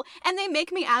cool, and they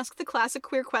make me ask the classic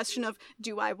queer question of,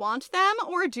 do I want them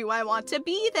or do I want to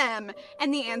be them?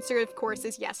 And the answer, of course,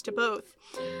 is yes to both.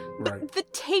 But the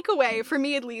takeaway, for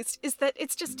me at least, is that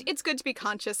it's good to be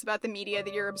conscious about the media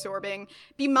that you're absorbing.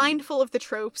 Be mindful of the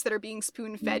tropes that are being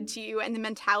spoon-fed to you and the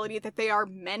mentality that they are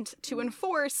meant to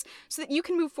enforce, so that you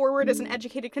can move forward as an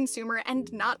educated consumer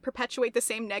and not perpetuate the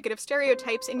same negative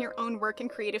stereotypes in your own work and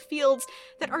creative fields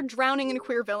that are drowning in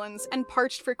queer villains and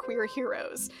parched for queer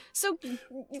heroes. So,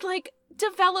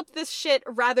 develop this shit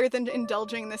rather than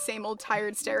indulging in the same old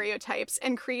tired stereotypes,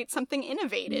 and create something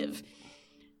innovative.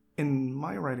 In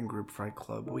my writing group, Fright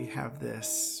Club, we have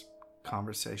this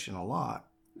conversation a lot.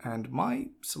 And my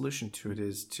solution to it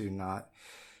is to not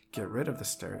get rid of the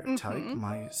stereotype. Mm-hmm.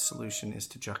 My solution is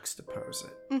to juxtapose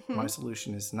it. Mm-hmm. My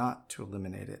solution is not to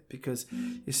eliminate it. Because,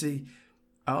 you see,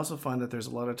 I also find that there's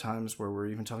a lot of times where we're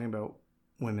even talking about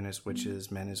women as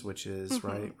witches, men as witches, mm-hmm.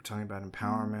 right? We're talking about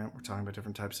empowerment. We're talking about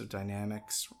different types of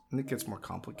dynamics. And it gets more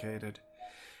complicated.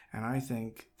 And I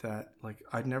think that,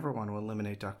 I'd never want to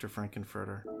eliminate Dr.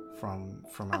 Frankenfurter from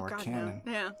our canon.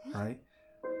 No. Yeah. Right?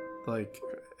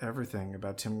 Everything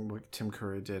about what Tim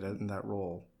Curry did in that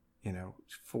role,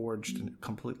 forged a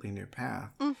completely new path.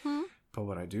 Mm-hmm. But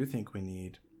what I do think we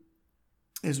need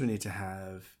to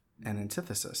have an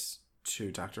antithesis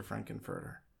to Dr.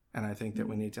 Frankenfurter. And I think that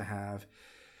we need to have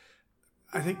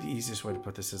I think the easiest way to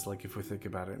put this is like if we think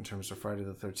about it in terms of Friday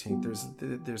the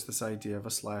 13th, there's this idea of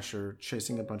a slasher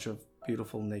chasing a bunch of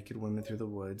beautiful naked women through the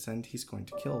woods, and he's going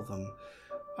to kill them.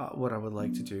 What I would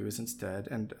like to do is instead,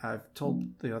 and I've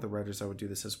told the other writers I would do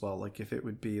this as well, like if it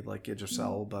would be like Idris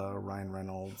Elba, Ryan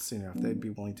Reynolds, if they'd be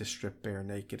willing to strip bare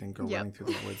naked and go running through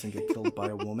the woods and get killed by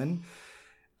a woman,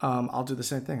 I'll do the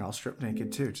same thing. I'll strip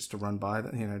naked too, just to run by. I'll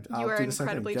do the same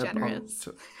thing. Incredibly generous.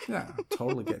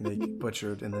 Totally get naked,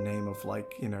 butchered in the name of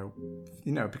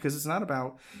because it's not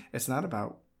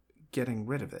about getting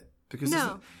rid of it. Because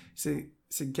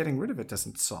getting rid of it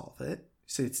doesn't solve it.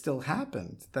 See, it still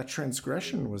happened. That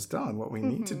transgression was done. What we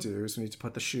need to do is we need to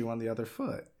put the shoe on the other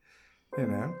foot.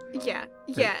 Yeah.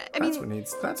 That's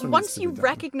what once you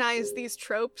recognize these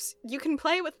tropes, you can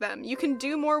play with them. You can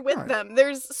do more with them.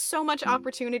 There's so much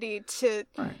opportunity to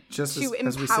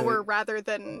empower rather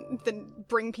than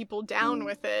bring people down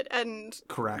with it. And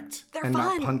correct. They're and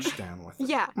fun. Not punch down with it.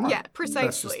 Yeah, precisely.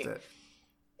 That's just it.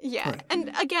 Yeah, right.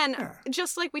 And again,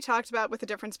 just like we talked about with the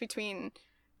difference between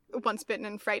Once Bitten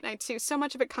and Fright Night 2, so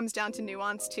much of it comes down to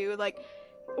nuance too. Like,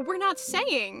 we're not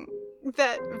saying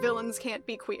that villains can't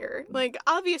be queer. Like,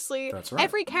 obviously,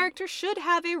 every character should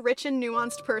have a rich and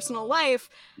nuanced personal life,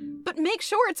 but make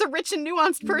sure it's a rich and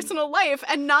nuanced personal life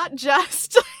and not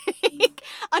just like,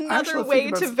 another way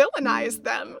to villainize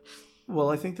them. Well,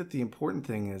 I think that the important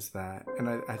thing is that, and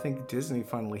I think Disney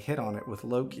finally hit on it with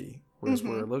Loki,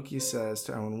 where Loki says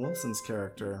to Owen Wilson's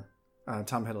character,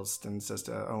 Tom Hiddleston says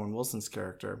to Owen Wilson's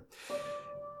character,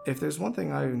 if there's one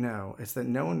thing I know, it's that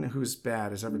no one who's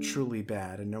bad is ever truly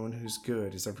bad, and no one who's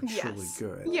good is ever truly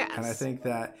good. Yes. And I think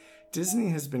that Disney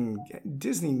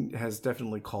has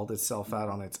definitely called itself out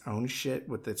on its own shit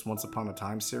with its Once Upon a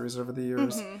Time series over the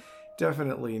years.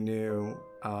 Definitely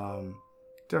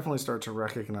started to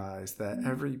recognize that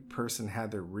every person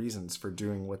had their reasons for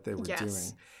doing what they were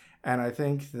doing. And I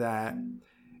think that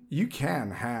you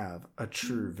can have a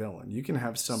true villain. You can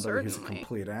have somebody who's a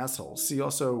complete asshole. See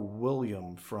also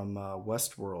William from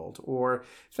Westworld, or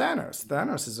Thanos.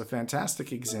 Thanos is a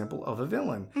fantastic example of a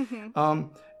villain.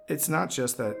 It's not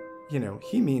just that,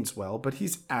 he means well, but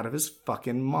he's out of his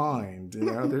fucking mind.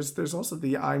 There's also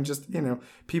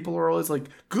people are always like,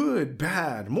 good,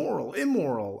 bad, moral,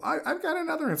 immoral. I've got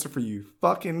another answer for you.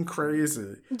 Fucking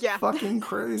crazy. Yeah. Fucking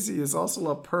crazy is also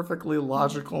a perfectly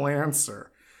logical answer.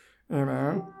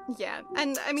 Yeah,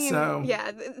 and I mean,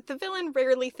 the villain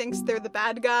rarely thinks they're the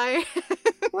bad guy.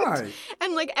 Right.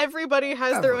 And, everybody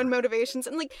has their own motivations.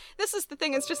 And, this is the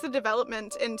thing, it's just the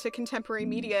development into contemporary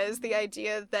media is the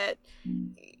idea that,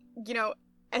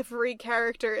 every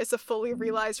character is a fully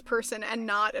realized person and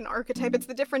not an archetype. It's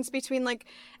the difference between,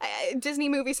 Disney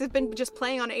movies have been just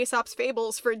playing on Aesop's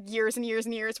fables for years and years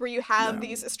and years, where you have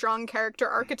these strong character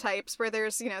archetypes where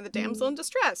there's, the damsel in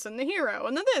distress and the hero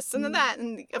and the this and the that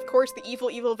and, of course, the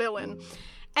evil villain.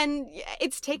 And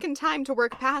it's taken time to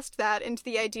work past that into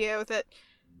the idea that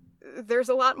there's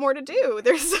a lot more to do.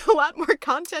 There's a lot more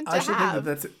content to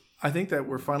have. I think that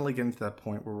we're finally getting to that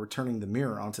point where we're turning the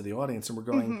mirror onto the audience and we're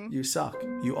going, you suck.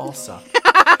 You all suck.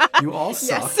 You all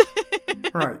suck.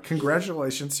 All right.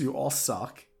 Congratulations. You all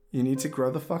suck. You need to grow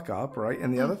the fuck up, right?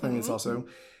 And the other thing is also,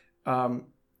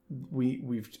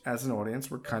 we've as an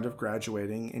audience, we're kind of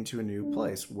graduating into a new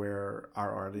place where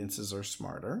our audiences are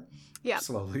smarter. Yeah.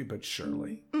 Slowly but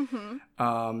surely.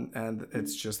 And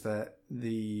it's just that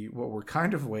what we're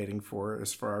kind of waiting for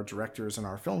is for our directors and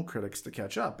our film critics to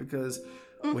catch up, because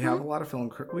we have a lot of film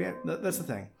critics. That's the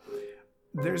thing.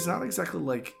 There's not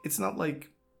exactly it's not like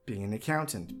being an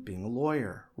accountant, being a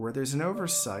lawyer, where there's an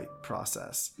oversight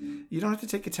process. You don't have to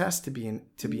take a test to be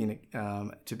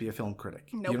a film critic.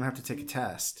 Nope. You don't have to take a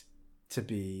test to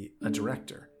be a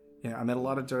director. I met a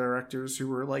lot of directors who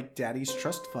were like Daddy's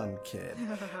Trust Fund kid.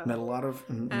 Met a lot of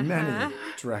many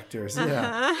directors.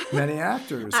 Many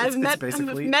actors. I've met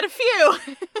a few.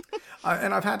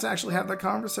 And I've had to actually have that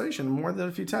conversation more than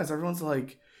a few times. Everyone's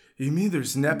like, you mean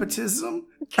there's nepotism?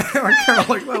 And I'm kind of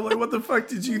like, what the fuck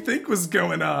did you think was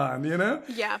going on,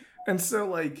 Yeah. And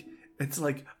so, it's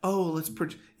like, let's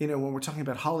when we're talking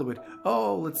about Hollywood,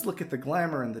 let's look at the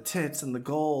glamour and the tits and the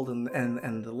gold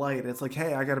and the light. It's like,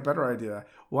 hey, I got a better idea.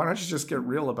 Why don't you just get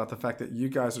real about the fact that you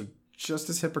guys are just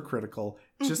as hypocritical,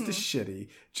 just as shitty,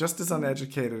 just as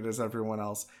uneducated as everyone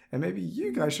else, and maybe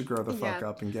you guys should grow the fuck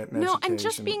up and get an education. And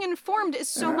just being informed is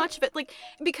so much of it,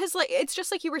 because it's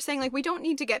just like you were saying, we don't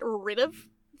need to get rid of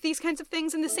these kinds of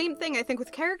things. And the same thing, I think,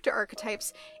 with character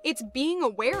archetypes. It's being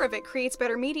aware of it creates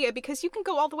better media, because you can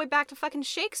go all the way back to fucking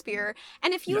Shakespeare.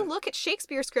 And if you look at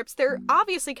Shakespeare scripts, they're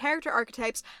obviously character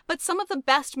archetypes, but some of the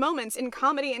best moments in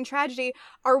comedy and tragedy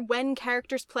are when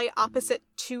characters play opposite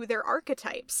to their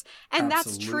archetypes. And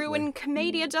that's true in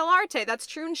Commedia dell'arte. That's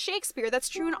true in Shakespeare. That's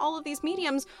true in all of these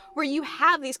mediums where you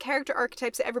have these character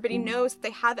archetypes that everybody knows, that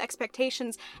they have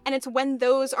expectations. And it's when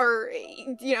those are,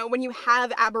 when you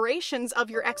have aberrations of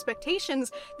your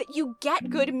expectations that you get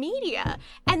good media.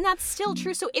 And that's still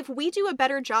true. So if we do a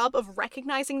better job of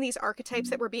recognizing these archetypes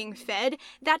that we're being fed,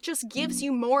 that just gives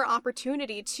you more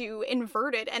opportunity to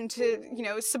invert it and to,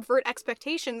 subvert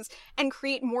expectations and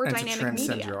create more and dynamic to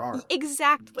transcend media. Your art.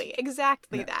 Exactly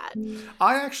that.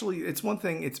 It's one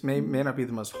thing, it may not be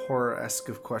the most horror-esque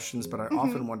of questions, but I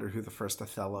often wonder who the first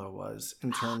Othello was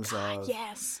in terms of...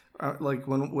 Yes.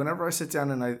 Whenever I sit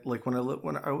down and I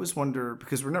always wonder,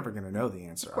 because we're never going to know the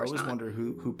answer. I always wonder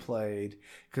who played,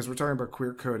 because we're talking about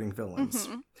queer coding villains.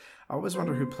 I always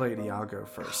wonder who played Iago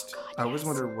first. God, I always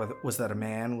wonder, was that a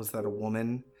man? Was that a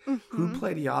woman? Who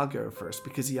played Iago first?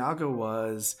 Because Iago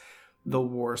was the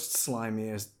worst,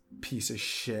 slimiest piece of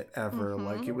shit ever.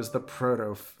 Like, it was the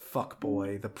proto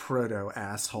fuckboy, the proto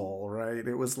asshole, right?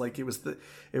 It was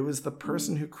the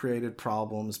person who created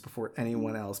problems before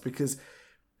anyone else, because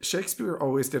Shakespeare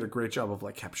always did a great job of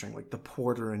capturing the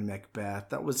porter in Macbeth.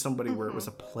 That was somebody where it was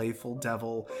a playful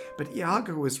devil, but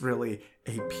Iago was really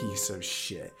a piece of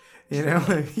shit.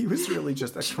 He was really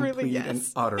just a complete and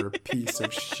utter piece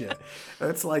of shit.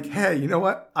 It's like, hey, you know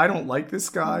what? I don't like this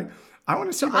guy. I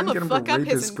want to see if I can get him to rape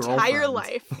his girlfriend. Entire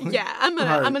life. Yeah, I'm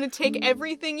gonna take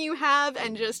everything you have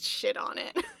and just shit on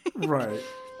it. Right.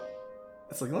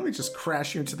 It's like, let me just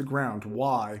crash you into the ground.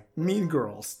 Why? Mean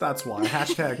Girls. That's why.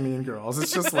 Hashtag Mean Girls.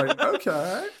 It's just like,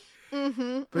 okay.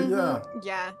 But yeah.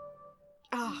 Yeah.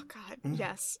 Oh, God.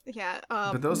 Yes. Yeah.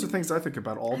 But those are things I think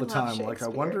about all the time. Like, I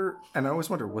wonder, and I always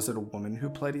wonder, was it a woman who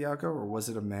played Iago or was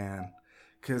it a man?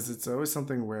 Because it's always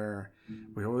something where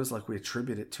we always we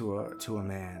attribute it to a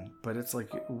man. But it's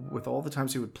like, with all the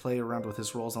times he would play around with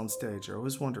his roles on stage, I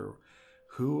always wonder,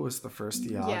 who was the first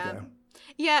Iago?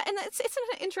 Yeah, and it's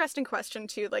an interesting question,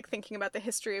 too, thinking about the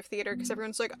history of theater, because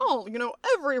everyone's like, oh,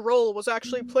 every role was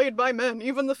actually played by men,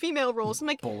 even the female roles. I'm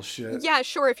like, bullshit. Yeah,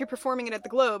 sure, if you're performing it at the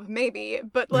Globe, maybe,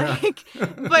 but, but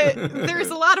there's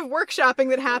a lot of workshopping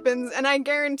that happens, and I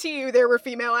guarantee you there were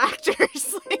female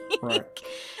actors. Right.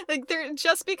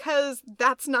 Just because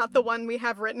that's not the one we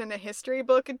have written in a history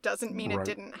book, it doesn't mean it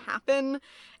didn't happen.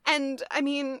 And, I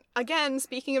mean, again,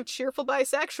 speaking of cheerful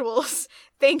bisexuals,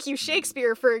 thank you,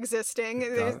 Shakespeare, for existing.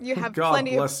 You have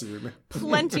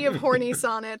plenty of horny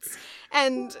sonnets,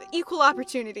 and equal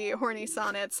opportunity horny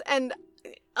sonnets, and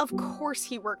of course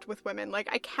he worked with women.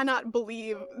 I cannot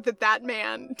believe that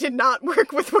man did not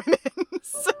work with women.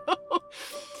 So...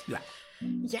 Yeah.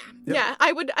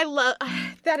 I love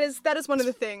that is one of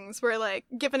the things where,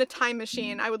 given a time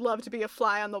machine, I would love to be a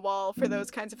fly on the wall for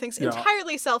those kinds of things. Yeah.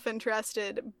 Entirely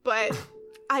self-interested, but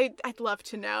I'd love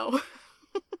to know.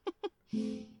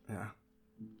 Yeah.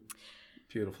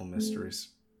 Beautiful mysteries.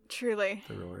 Truly.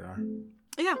 They really are.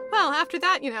 Yeah. Well, after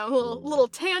that, a little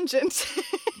tangent.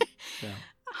 Yeah.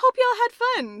 I hope y'all had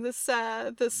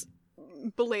fun this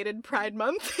belated Pride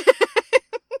Month.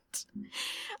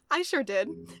 I sure did.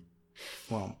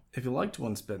 Well, if you liked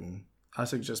Once Bitten, I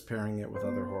suggest pairing it with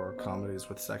other horror comedies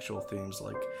with sexual themes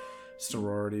like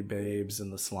Sorority Babes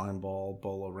and the Slimeball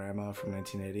Bolorama from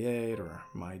 1988, or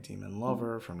My Demon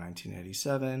Lover from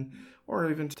 1987, or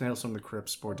even Tales from the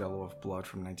Crypt's Bordello of Blood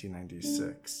from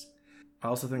 1996. I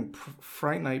also think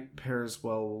Fright Night pairs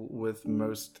well with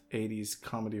most 80s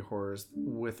comedy horrors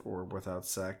with or without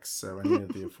sex, so any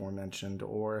of the aforementioned,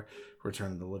 or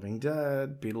Return of the Living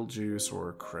Dead, Beetlejuice,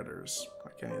 or Critters.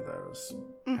 Any of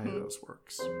those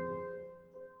works.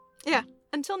 Yeah.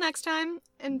 Until next time,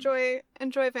 enjoy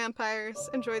vampires,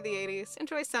 enjoy the 80s,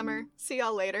 enjoy summer. See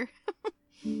y'all later.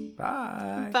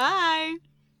 Bye. Bye.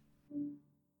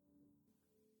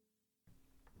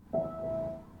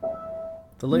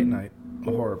 The Late Night,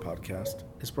 a horror podcast,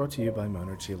 is brought to you by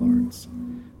Mona G. Lawrence.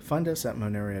 Find us at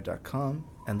monaria.com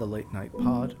and The Late Night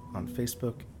Pod on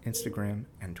Facebook, Instagram,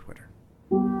 and Twitter.